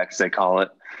dosage index they call it.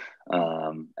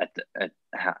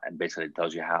 Basically it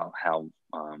tells you how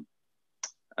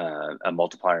a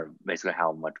multiplier, basically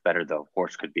how much better the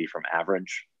horse could be from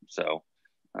average. So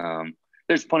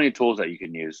there's plenty of tools that you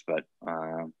can use, but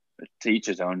to each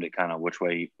his own to kind of which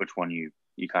one you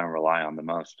kind of rely on the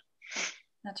most.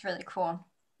 That's really cool.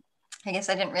 I guess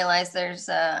I didn't realize there's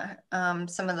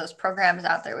some of those programs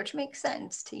out there, which makes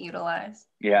sense to utilize.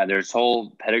 Yeah, there's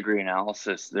whole pedigree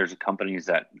analysis. There's companies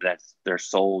that's their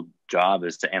sole job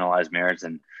is to analyze mares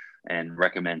and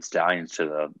recommend stallions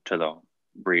to the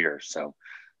breeders. So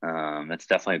it's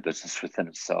definitely a business within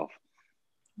itself.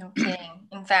 No kidding.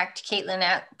 In fact,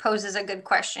 Caitlin poses a good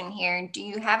question here. Do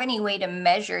you have any way to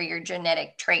measure your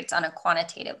genetic traits on a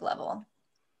quantitative level?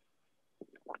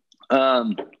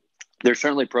 There's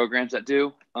certainly programs that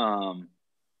do.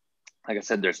 Like I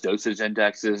said, there's dosage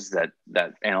indexes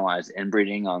that analyze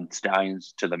inbreeding on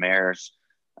stallions to the mares.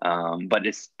 But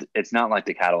it's not like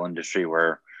the cattle industry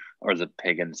or the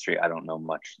pig industry. I don't know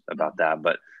much about that,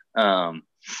 but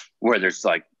where there's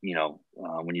like,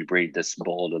 when you breed this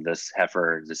bull to this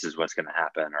heifer, this is what's going to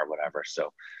happen or whatever.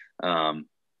 So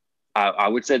I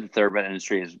would say the thoroughbred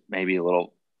industry is maybe a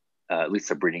little, at least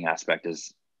the breeding aspect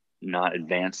is not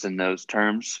advanced in those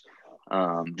terms,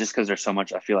 just because there's so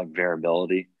much, I feel like,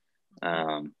 variability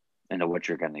into what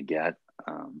you're going to get.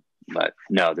 But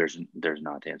no, there's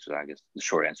not the answer to that, I guess, the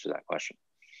short answer to that question.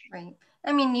 Right.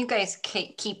 I mean, you guys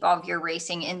keep all of your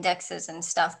racing indexes and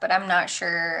stuff, but I'm not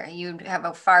sure you'd have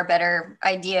a far better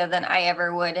idea than I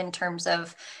ever would in terms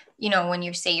of, when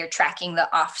you say you're tracking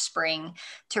the offspring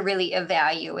to really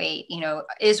evaluate,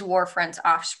 is Warfront's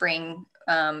offspring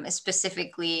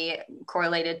specifically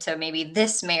correlated to maybe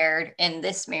this mare and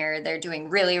this mare, they're doing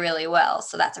really, really well.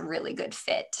 So that's a really good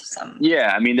fit.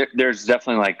 Yeah, I mean, there's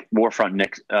definitely like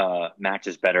Warfront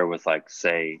matches better with like,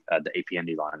 say, the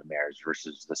APND line of mares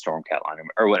versus the Stormcat line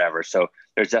or whatever. So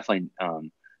there's definitely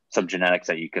some genetics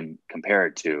that you can compare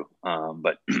it to.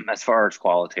 But as far as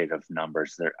qualitative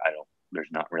numbers,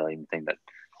 there's not really anything that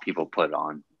people put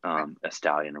on a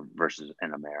stallion versus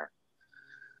a mare.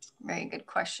 Very good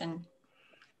question.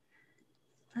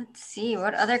 Let's see,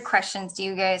 what other questions do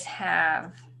you guys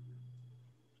have?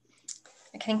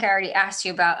 I think I already asked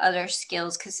you about other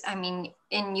skills, because I mean,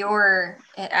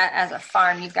 as a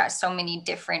farm, you've got so many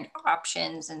different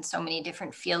options and so many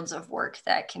different fields of work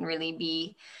that can really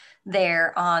be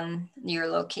there on your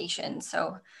location.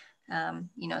 So,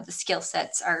 the skill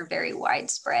sets are very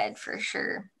widespread for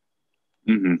sure.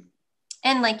 Mm-hmm.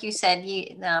 And like you said,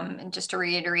 just to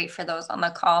reiterate for those on the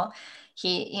call,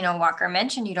 Walker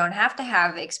mentioned you don't have to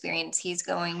have experience. He's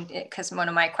going, because one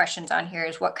of my questions on here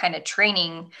is what kind of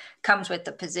training comes with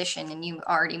the position. And you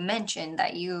already mentioned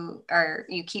that you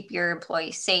keep your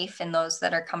employees safe and those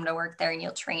that are come to work there, and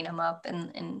you'll train them up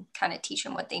and kind of teach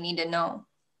them what they need to know.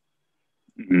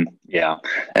 Mm-hmm. Yeah.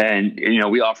 And,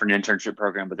 we offer an internship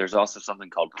program, but there's also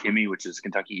something called KIMI, which is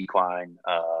Kentucky Equine.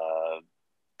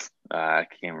 I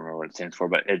can't remember what it stands for,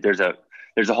 but there's a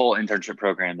whole internship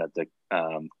program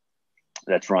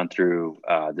that's run through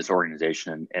this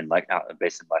organization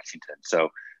based in Lexington. So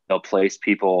they'll place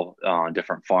people on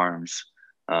different farms.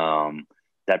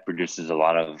 That produces a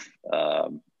lot of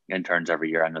interns every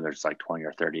year. I know there's like 20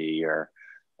 or 30 a year,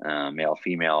 male,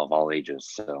 female of all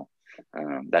ages. So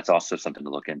that's also something to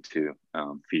look into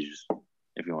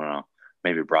if you want to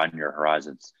maybe broaden your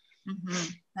horizons. Mm-hmm.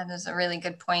 That is a really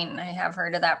good point. I have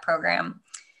heard of that program.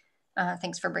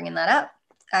 Thanks for bringing that up.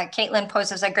 Caitlin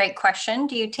poses a great question.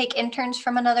 Do you take interns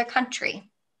from another country?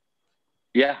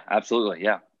 Yeah, absolutely.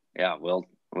 Yeah. Well,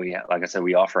 like I said,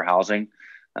 we offer housing.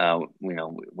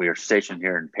 We are stationed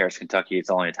here in Paris, Kentucky.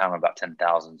 It's only a town of about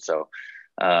 10,000. So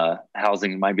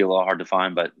housing might be a little hard to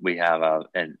find, but we have a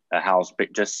house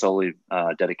just solely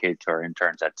dedicated to our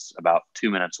interns. That's about 2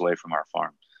 minutes away from our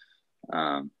farm.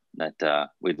 That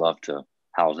we'd love to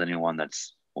house anyone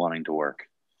that's wanting to work.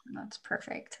 That's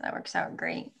perfect. That works out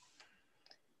great.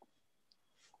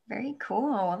 Very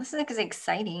cool. Well, this is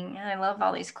exciting. I love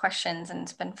all these questions, and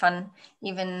it's been fun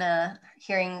even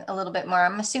hearing a little bit more.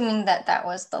 I'm assuming that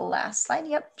was the last slide.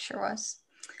 Yep, sure was.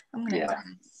 I'm going to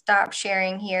stop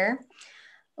sharing here.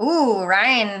 Ooh,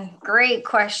 Ryan, great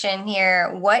question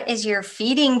here. What is your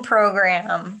feeding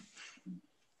program?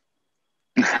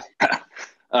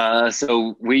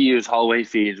 So we use Holloway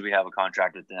Feeds. We have a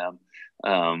contract with them,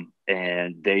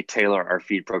 and they tailor our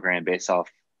feed program based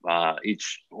off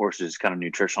each horse's kind of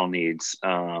nutritional needs.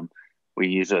 We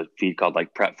use a feed called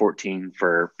like Prep 14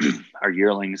 for our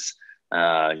yearlings.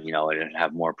 It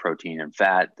have more protein and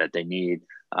fat that they need.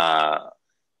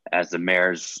 As the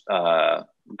mares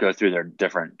go through their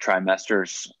different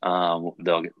trimesters,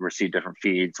 they'll receive different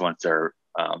feeds. Once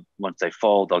they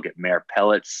foal, they'll get mare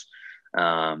pellets.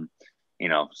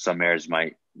 Some mares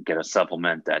might get a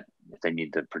supplement that if they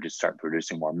need to start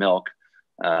producing more milk.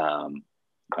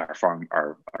 Our farm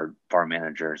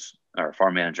manager and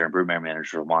broodmare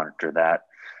manager will monitor that.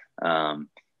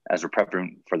 As we're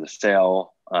prepping for the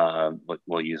sale,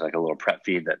 we'll use like a little prep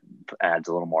feed that adds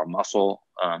a little more muscle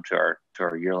to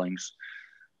our yearlings.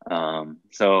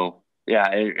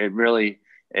 It really,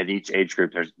 at each age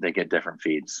group, they get different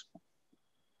feeds.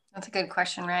 That's a good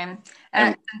question, Ryan.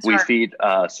 We feed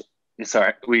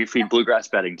bluegrass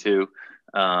bedding too.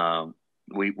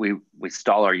 We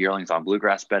stall our yearlings on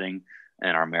bluegrass bedding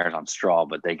and our mares on straw,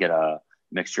 but they get a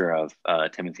mixture of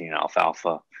timothy and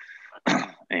alfalfa.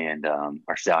 And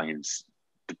our stallions,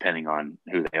 depending on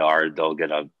who they are, they'll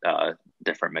get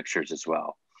different mixtures as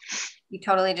well. You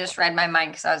totally just read my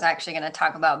mind, because I was actually going to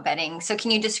talk about bedding. So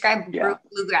can you describe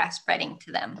bluegrass bedding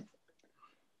to them?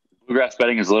 Bluegrass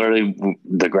bedding is literally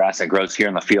the grass that grows here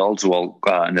in the fields. We'll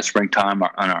in the springtime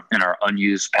in our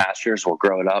unused pastures, we'll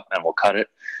grow it up and we'll cut it,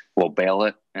 we'll bale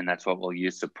it, and that's what we'll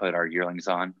use to put our yearlings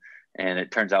on. And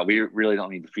it turns out we really don't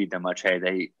need to feed them much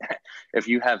hay. If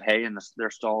you have hay in their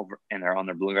stall and they're on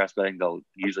their bluegrass bedding, they'll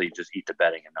usually just eat the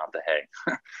bedding and not the hay.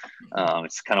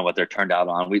 It's kind of what they're turned out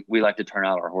on. We like to turn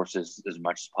out our horses as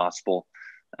much as possible.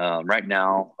 Right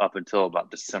now, up until about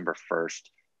December 1st,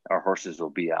 our horses will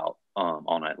be out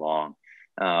all night long.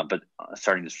 But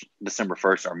starting December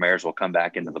 1st, our mares will come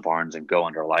back into the barns and go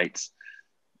under lights,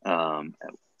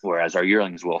 whereas our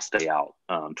yearlings will stay out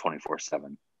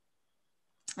 24/7.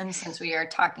 And since we are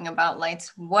talking about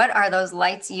lights, what are those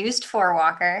lights used for,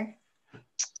 Walker?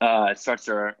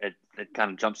 It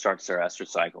kind of jump starts their estrus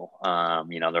cycle.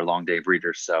 They're long day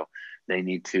breeders, so they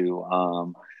need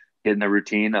to get in the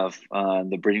routine of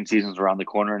the breeding season's around the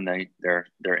corner, and their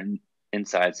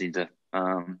insides need to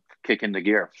kick into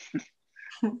gear.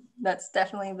 That's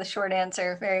definitely the short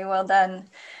answer. Very well done.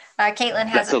 Caitlin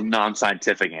has That's a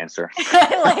non-scientific answer.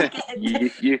 I like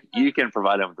it. You can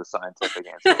provide them with a scientific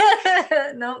answer.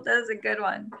 Nope, that was a good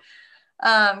one.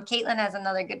 Caitlin has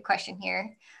another good question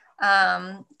here.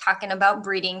 Talking about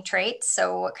breeding traits.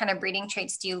 So what kind of breeding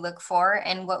traits do you look for,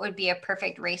 and what would be a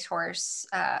perfect racehorse?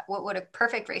 What would a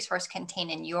perfect racehorse contain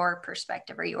in your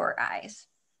perspective or your eyes?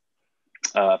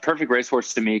 Perfect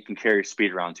racehorse to me can carry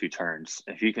speed around 2 turns.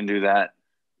 If you can do that,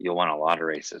 you'll win a lot of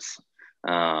races.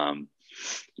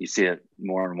 You see it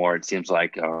more and more. It seems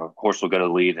like a horse will go to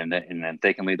the lead, and then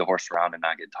they can lead the horse around and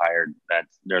not get tired. That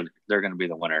they're going to be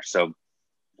the winner. So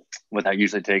what that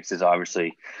usually takes is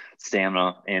obviously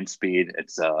stamina and speed.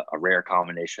 It's a rare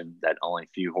combination that only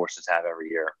few horses have every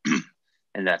year,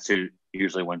 and that's who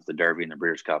usually wins the Derby and the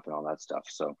Breeders' Cup and all that stuff.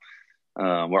 So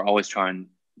we're always trying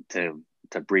to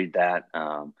breed that.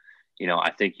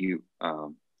 I think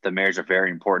the mares are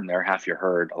very important. They're half your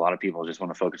herd. A lot of people just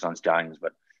want to focus on stallions,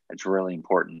 but it's really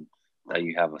important that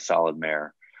you have a solid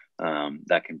mare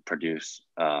that can produce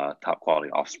top quality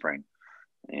offspring.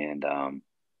 And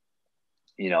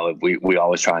we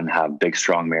always try and have big,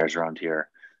 strong mares around here.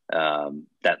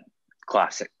 That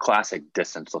classic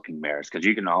distance looking mares, because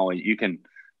you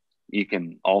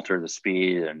can alter the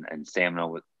speed and stamina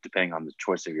depending on the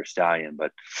choice of your stallion.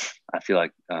 But I feel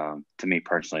like to me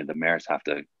personally, the mares have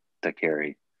to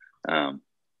carry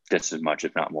just as much,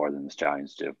 if not more, than the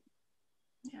stallions do.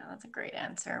 Yeah, that's a great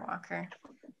answer, Walker.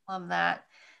 Love that.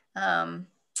 And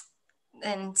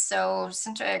so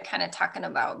since we're kind of talking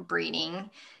about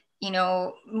breeding,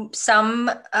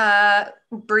 some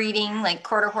breeding, like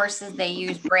quarter horses, they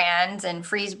use brands and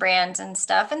freeze brands and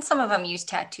stuff, and some of them use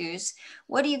tattoos.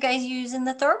 What do you guys use in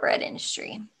the thoroughbred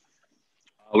industry?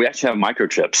 We actually have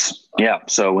microchips. Yeah.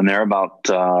 So when they're about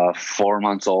 4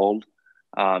 months old,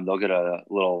 they'll get a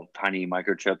little tiny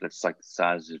microchip that's like the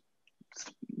size of,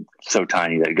 so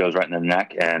tiny that it goes right in the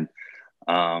neck. And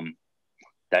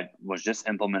that was just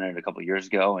implemented a couple of years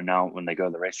ago. And now when they go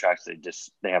to the racetracks,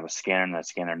 they have a scanner that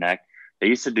scan their neck. They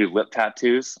used to do lip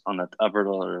tattoos on the upper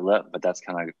lower lip, but that's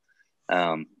kind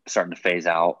of starting to phase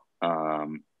out.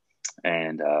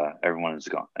 And everyone is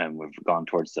gone, and we've gone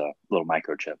towards the little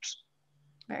microchips.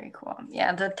 Very cool.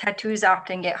 Yeah, the tattoos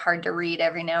often get hard to read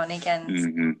every now and again.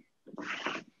 Mm-hmm.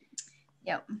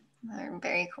 Yep. They're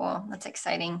very cool. That's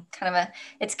exciting.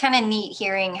 It's kind of neat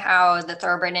hearing how the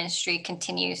thoroughbred industry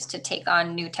continues to take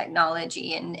on new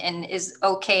technology and is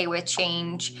okay with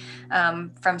change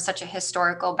from such a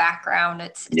historical background.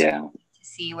 It's yeah. To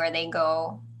see where they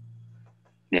go.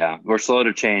 Yeah, we're slow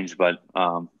to change, but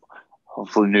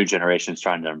hopefully new generations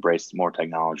trying to embrace more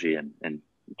technology and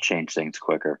change things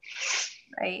quicker.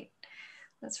 Right.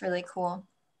 That's really cool.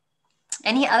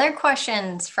 Any other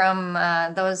questions from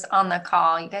those on the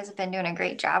call? You guys have been doing a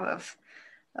great job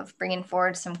of bringing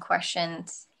forward some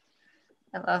questions.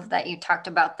 I love that you talked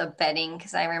about the bedding,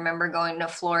 because I remember going to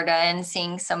Florida and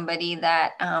seeing somebody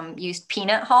that used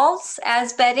peanut hulls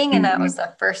as bedding, and that was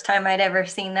the first time I'd ever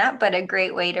seen that, but a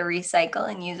great way to recycle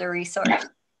and use a resource.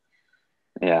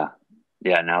 Yeah.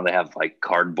 Now they have like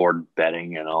cardboard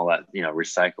bedding and all that,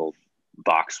 recycled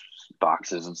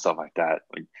boxes and stuff like that.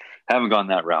 We haven't gone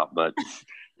that route, but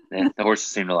the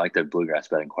horses seem to like the bluegrass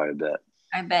bedding quite a bit.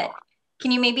 I bet.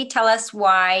 Can you maybe tell us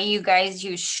why you guys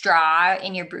use straw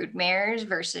in your brood mares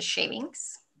versus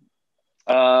shavings?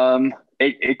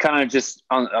 It kind of just,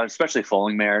 especially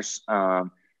foaling mares,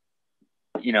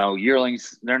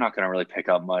 yearlings, they're not going to really pick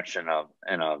up much in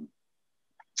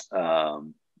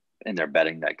their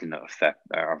bedding that can affect.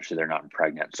 Obviously, they're not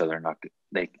pregnant, so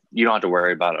you don't have to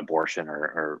worry about abortion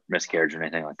or miscarriage or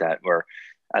anything like that. Where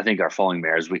I think our foaling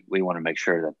mares, we want to make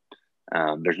sure that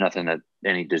there's nothing that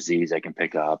any disease they can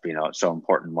pick up. It's so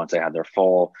important once they have their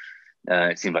foal.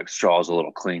 It seems like straw is a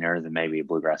little cleaner than maybe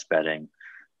bluegrass bedding.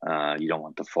 You don't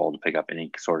want the foal to pick up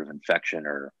any sort of infection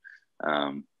or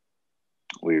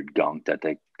weird gunk that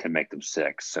they can make them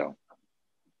sick. So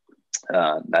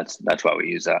that's why we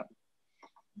use that.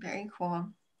 Very cool.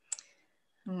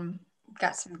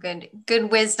 Got some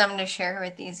good wisdom to share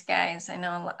with these guys. I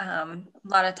know a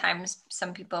lot of times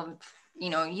some people,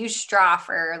 use straw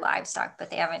for livestock, but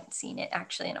they haven't seen it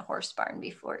actually in a horse barn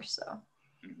before. So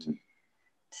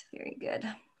It's very good.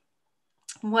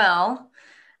 Well,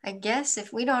 I guess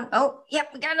if we don't,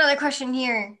 we got another question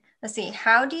here. Let's see.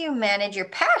 How do you manage your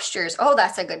pastures? Oh,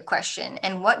 that's a good question.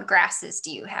 And what grasses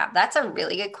do you have? That's a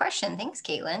really good question. Thanks,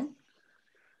 Caitlin.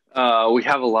 We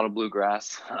have a lot of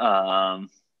bluegrass.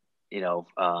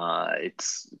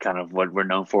 It's kind of what we're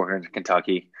known for here in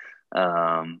Kentucky.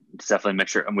 It's definitely a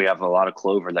mixture, and we have a lot of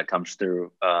clover that comes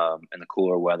through in the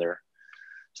cooler weather.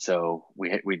 So we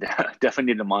definitely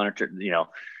need to monitor.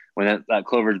 when that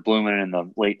clover's blooming in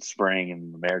the late spring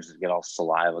and the mares get all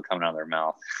saliva coming out of their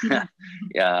mouth.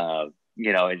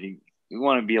 You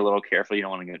want to be a little careful. You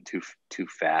don't want to get too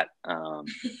fat.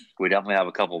 We definitely have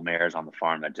a couple of mares on the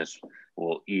farm that just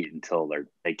will eat until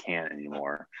they can't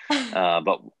anymore.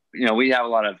 But we have a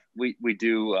lot of we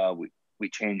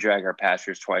chain drag our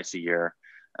pastures twice a year.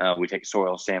 We take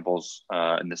soil samples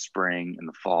in the spring and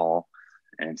the fall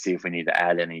and see if we need to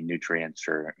add any nutrients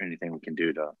or anything we can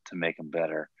do to make them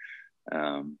better.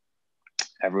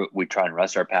 We try and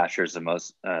rest our pastures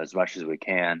as much as we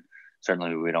can.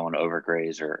 Certainly, we don't want to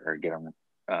overgraze or get them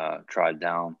trod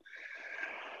down.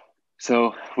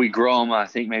 So we grow them, I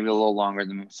think, maybe a little longer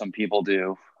than some people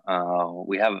do.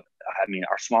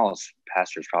 Our smallest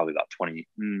pasture is probably about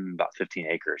 15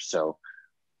 acres. So,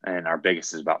 and our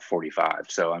biggest is about 45.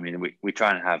 So, I mean, we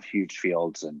try and have huge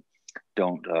fields and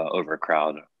don't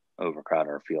overcrowd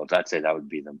our fields. I'd say that would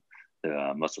be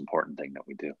the most important thing that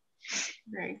we do.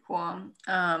 Very cool.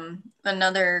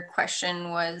 Another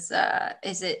question was,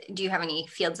 do you have any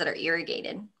fields that are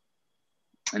irrigated?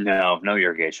 No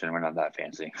irrigation. We're not that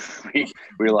fancy. We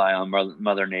rely on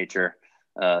Mother Nature.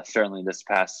 Certainly this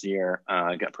past year,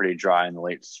 it got pretty dry in the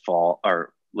late fall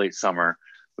or late summer.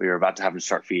 We were about to have to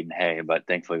start feeding hay, but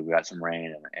thankfully we got some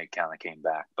rain and it kind of came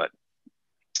back. But,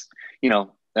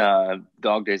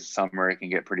 dog days of summer, it can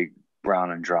get pretty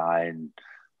brown and dry, and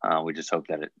we just hope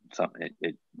that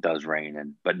it does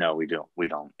rain. But no, we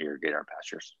don't irrigate our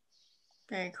pastures.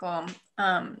 Very cool.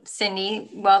 Cindy,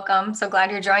 welcome. So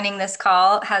glad you're joining this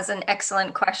call. Has an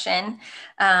excellent question.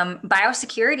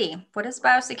 Biosecurity. What does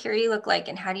biosecurity look like,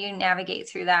 and how do you navigate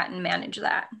through that and manage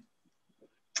that?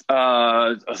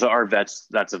 So our vets,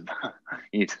 that's a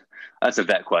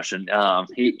vet question.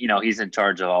 He's in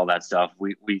charge of all that stuff.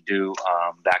 We do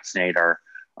vaccinate our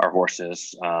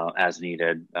horses as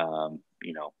needed.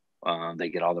 They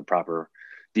get all the proper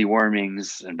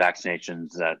dewormings and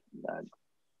vaccinations that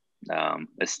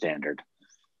is standard.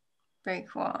 Very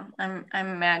cool. I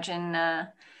imagine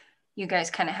you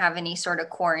guys kind of have any sort of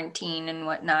quarantine and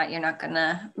whatnot. You're not going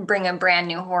to bring a brand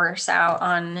new horse out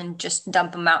and just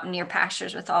dump them out in your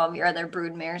pastures with all of your other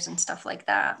brood mares and stuff like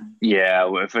that.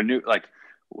 Yeah, if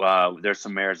there's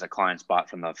some mares that clients bought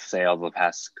from the sale the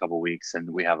past couple of weeks, and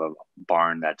we have a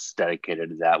barn that's dedicated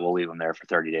to that. We'll leave them there for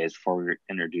 30 days before we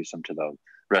introduce them to the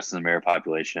rest of the mare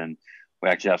population. We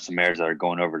actually have some mares that are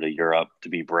going over to Europe to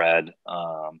be bred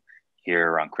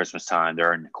here around Christmas time.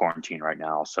 They're in quarantine right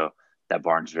now, so that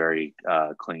barn's very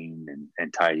clean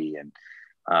and tidy, and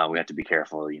we have to be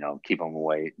careful, keep them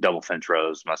away. Double fence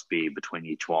rows must be between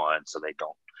each one so they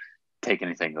don't take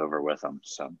anything over with them.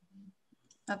 So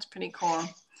that's pretty cool.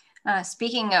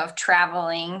 Speaking of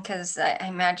traveling, because I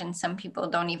imagine some people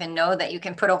don't even know that you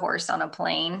can put a horse on a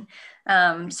plane.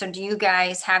 So do you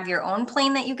guys have your own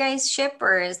plane that you guys ship,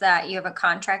 or is that you have a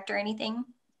contract or anything?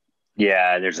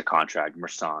 Yeah, there's a contract.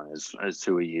 Mersan is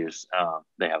who we use.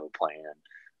 They have a plane,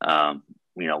 and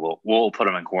we'll put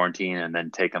them in quarantine and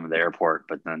then take them to the airport,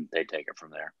 but then they take it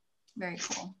from there. Very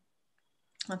cool.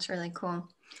 That's really cool.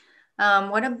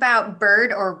 What about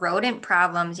bird or rodent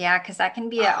problems? Yeah, because that can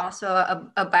be also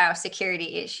a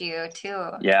biosecurity issue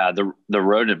too. Yeah, the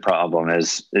rodent problem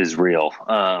is real.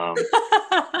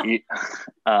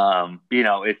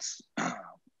 It's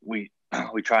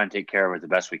we try and take care of it the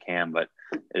best we can, but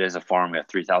it is a farm. We have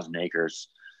 3,000 acres.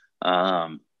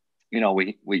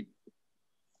 We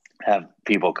have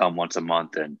people come once a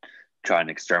month and try and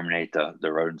exterminate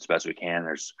the rodents best we can.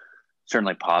 There's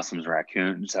certainly possums,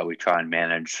 raccoons that we try and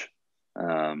manage,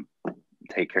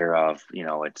 take care of.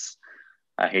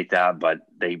 I hate that, but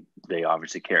they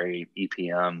obviously carry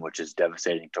EPM, which is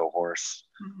devastating to a horse.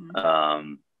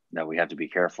 Mm-hmm. That we have to be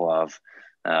careful of.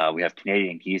 We have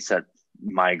Canadian geese that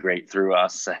migrate through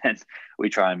us, and we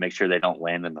try and make sure they don't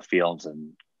land in the fields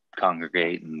and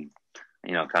congregate and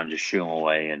kind of just shoo them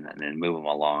away and move them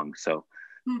along. So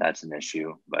that's an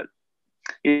issue. But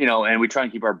and we try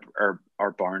and keep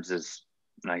our barns as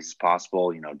nice as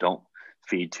possible. Don't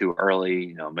feed too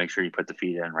early. Make sure you put the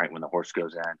feed in right when the horse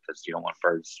goes in, because you don't want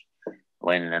birds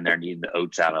landing in there needing the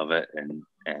oats out of it and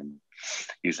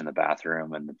using the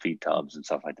bathroom and the feed tubs and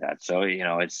stuff like that. So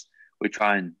we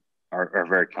try and are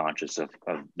very conscious of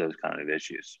those kind of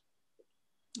issues.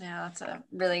 Yeah, that's a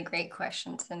really great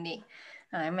question, Cindy.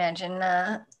 I imagine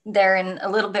they're in a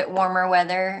little bit warmer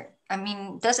weather. I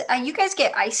mean, you guys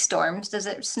get ice storms? Does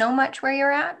it snow much where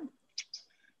you're at?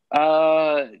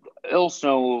 It'll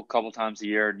snow a couple times a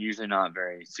year, usually not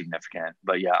very significant,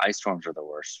 but yeah, ice storms are the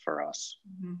worst for us.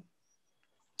 Mm-hmm.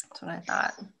 That's what I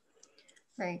thought.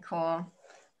 Very cool.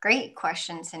 Great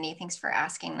question, Cindy. Thanks for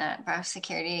asking that.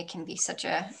 Biosecurity can be such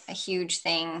a huge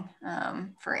thing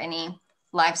for any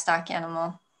livestock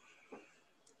animal.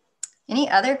 Any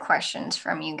other questions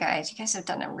from you guys? You guys have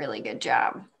done a really good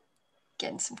job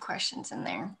getting some questions in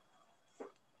there.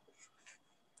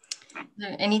 Is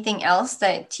there anything else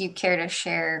that you care to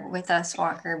share with us,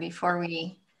 Walker, before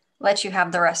we let you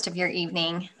have the rest of your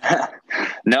evening?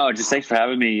 No, just thanks for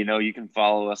having me. You know, you can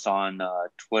follow us on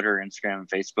Twitter, Instagram, and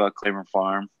Facebook, Claiborne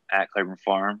Farm, at Claiborne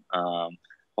Farm.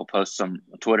 We'll post some.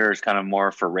 Twitter is kind of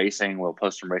more for racing. We'll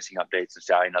post some racing updates and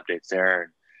stallion updates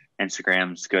there.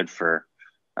 Instagram's good for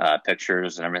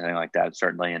pictures and everything like that,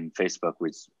 certainly. And Facebook,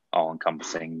 we all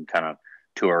encompassing kind of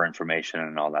tour information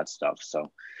and all that stuff.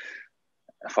 So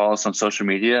follow us on social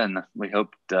media, and we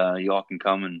hope you all can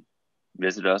come and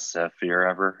visit us if you're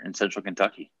ever in Central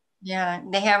Kentucky. Yeah,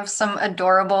 they have some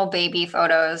adorable baby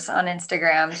photos on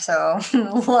Instagram, so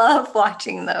love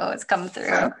watching those come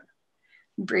through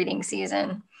breeding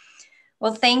season.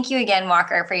 Well, thank you again,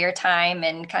 Walker, for your time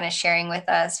and kind of sharing with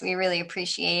us. We really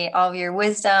appreciate all of your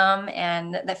wisdom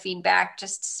and the feedback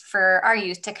just for our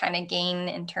youth to kind of gain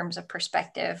in terms of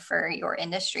perspective for your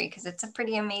industry, because it's a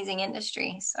pretty amazing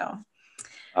industry. So,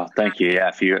 oh, thank you. Yeah,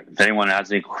 if anyone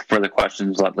has any further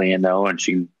questions, let Leanne know, and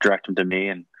she can direct them to me.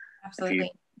 And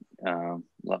absolutely.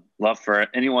 Love for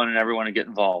anyone and everyone to get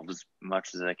involved as much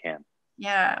as they can.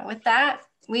 Yeah, with that,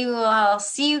 we will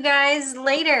see you guys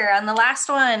later on the last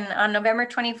one on November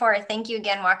 24th. Thank you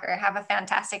again, Walker. Have a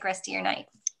fantastic rest of your night.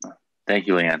 Thank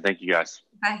you, Leanne. Thank you, guys.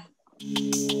 Bye.